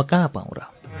मन म कहाँ पाउँ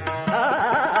र?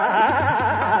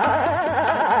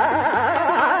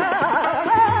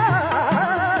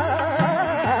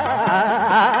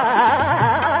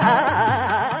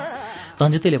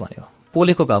 धनजितेले भन्यो,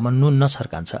 पोलेको घाउमा नुन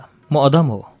नछर्कान्छ। म अधम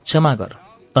हो, क्षमा गर।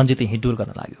 धनजिते हिँडुल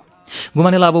गर्न लाग्यो।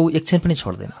 गुमानेलाई अब ऊ एकछिन पनि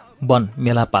छोड्दैन। वन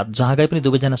मेलापात जहाँ गए पनि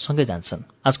दुवैजना सँगै जान्छन्।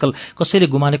 आजकल कसैले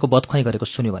गुमानेको बदख्वाइ गरेको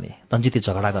सुन्यो भने धनजिते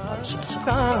झगडा गर्न सर्छ।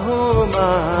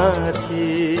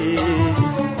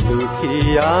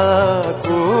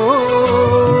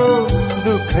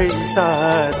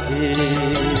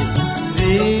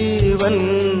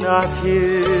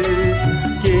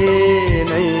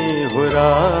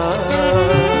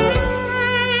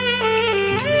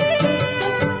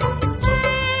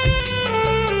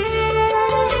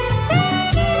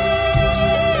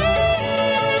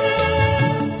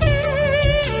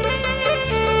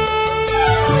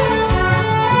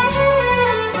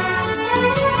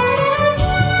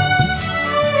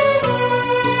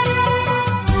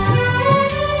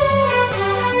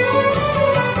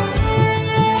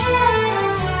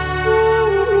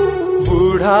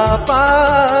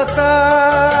 बुढापाका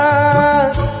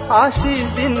आशिष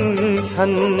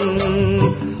दिन्छन्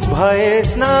भए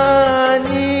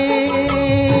स्नानी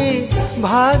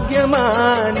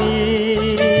भाग्यमानी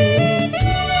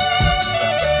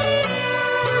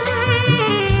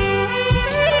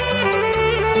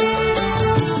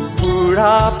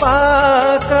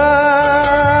बुढापाका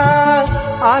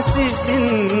आशिष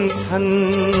दिन्छन्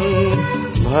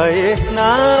भए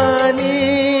स्नानी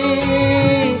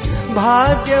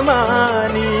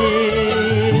भाग्यमानी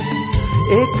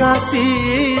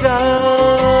एकातिर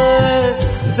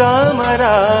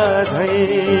जमरा धै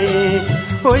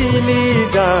कोइली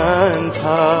जान्छ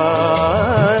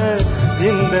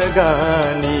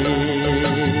जिन्दगानी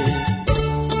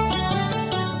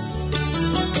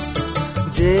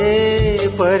जे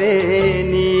परे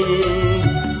नि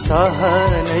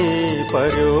सहनै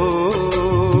पर्यो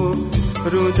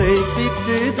रुँदै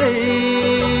पिट्दै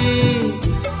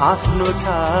आफ्नो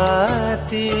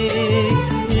छाती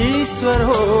ईश्वर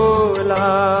होला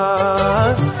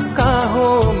काहो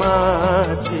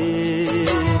माथि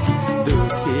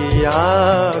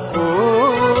दुखियाको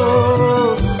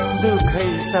दुखै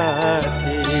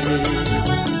साथी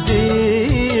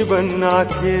जीवन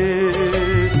आखिर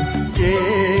के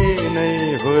नै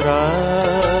हो र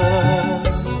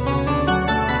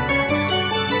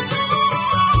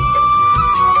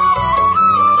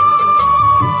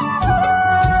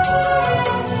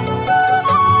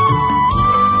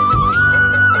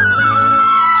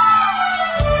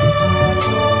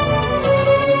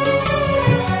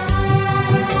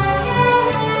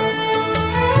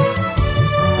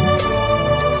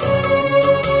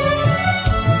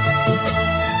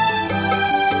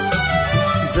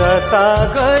जता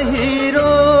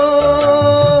गहिरो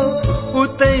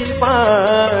उतै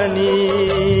पानी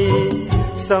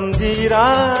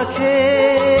सम्झिराखे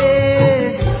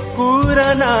कुरा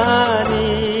नानी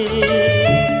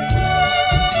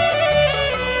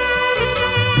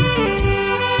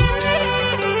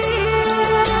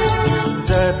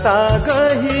जता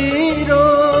गहिरो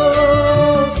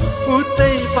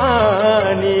उतै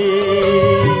पानी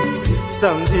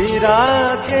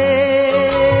सम्झिराखे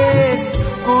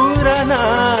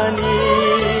नानी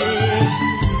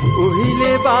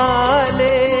उहिले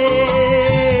बाले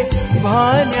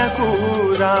भन्या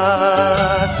कुरा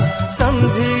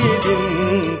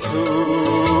सम्झिदिन्छु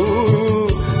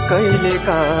कहिले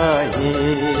काहीँ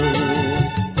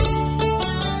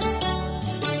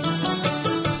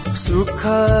सुख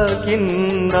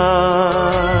किन्न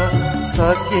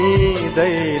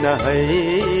सकिँदैन है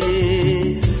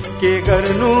के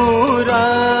गर्नु र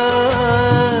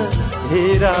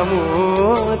हीरा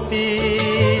मोती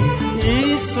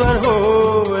ईश्वर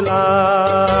होला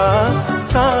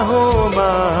काहो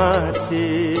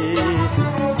माथि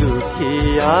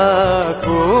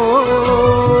दुखियाको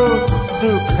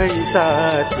दुखै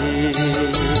साथी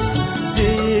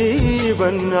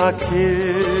जीवन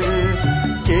आखिर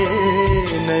के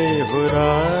नै हो र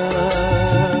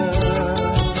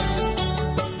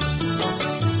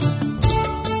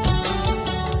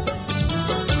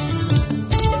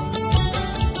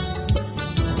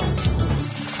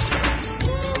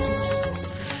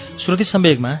श्रुति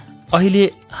सम्वेगमा अहिले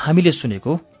हामीले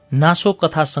सुनेको नासो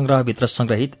कथा संग्रहभित्र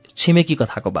संग्रहित छिमेकी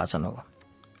कथाको वाचन हो।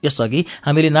 यसअघि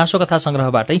हामीले नासो कथा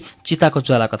संग्रहबाटै चिताको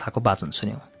ज्वाला कथाको वाचन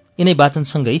सुन्यौं। यिनै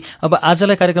वाचनसँगै अब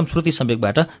आजलाई कार्यक्रम श्रुति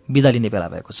सम्वेगबाट बिदा लिने बेला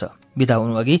भएको छ। बिदा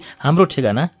हुनुअघि हाम्रो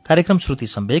ठेगाना कार्यक्रम Shruti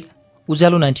Sambeg,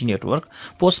 Ujyalo 90 network,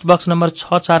 post box number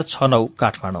 6469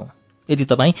 Kathmandu. यदि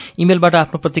तपाईँ इमेलबाट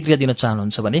आफ्नो प्रतिक्रिया दिन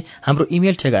चाहनुहुन्छ भने हाम्रो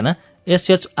इमेल ठेगाना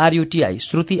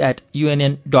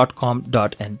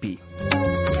shruti@unn.com.np।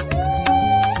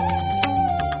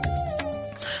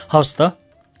 हवस् त,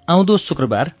 आउँदो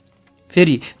शुक्रबार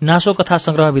फेरि नासो कथा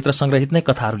संग्रहभित्र संग्रहित नै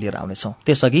कथाहरू लिएर आउनेछौँ।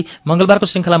 त्यसअघि मंगलबारको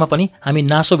श्रृङ्खलामा पनि हामी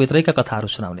नासोभित्रैका कथाहरू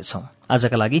सुनाउनेछौँ।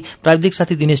 आजका लागि प्राविधिक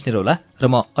साथी दिनेश निरौला र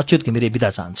म अच्युत घिमिरे बिदा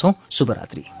चाहन्छौँ।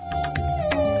 शुभरात्रि।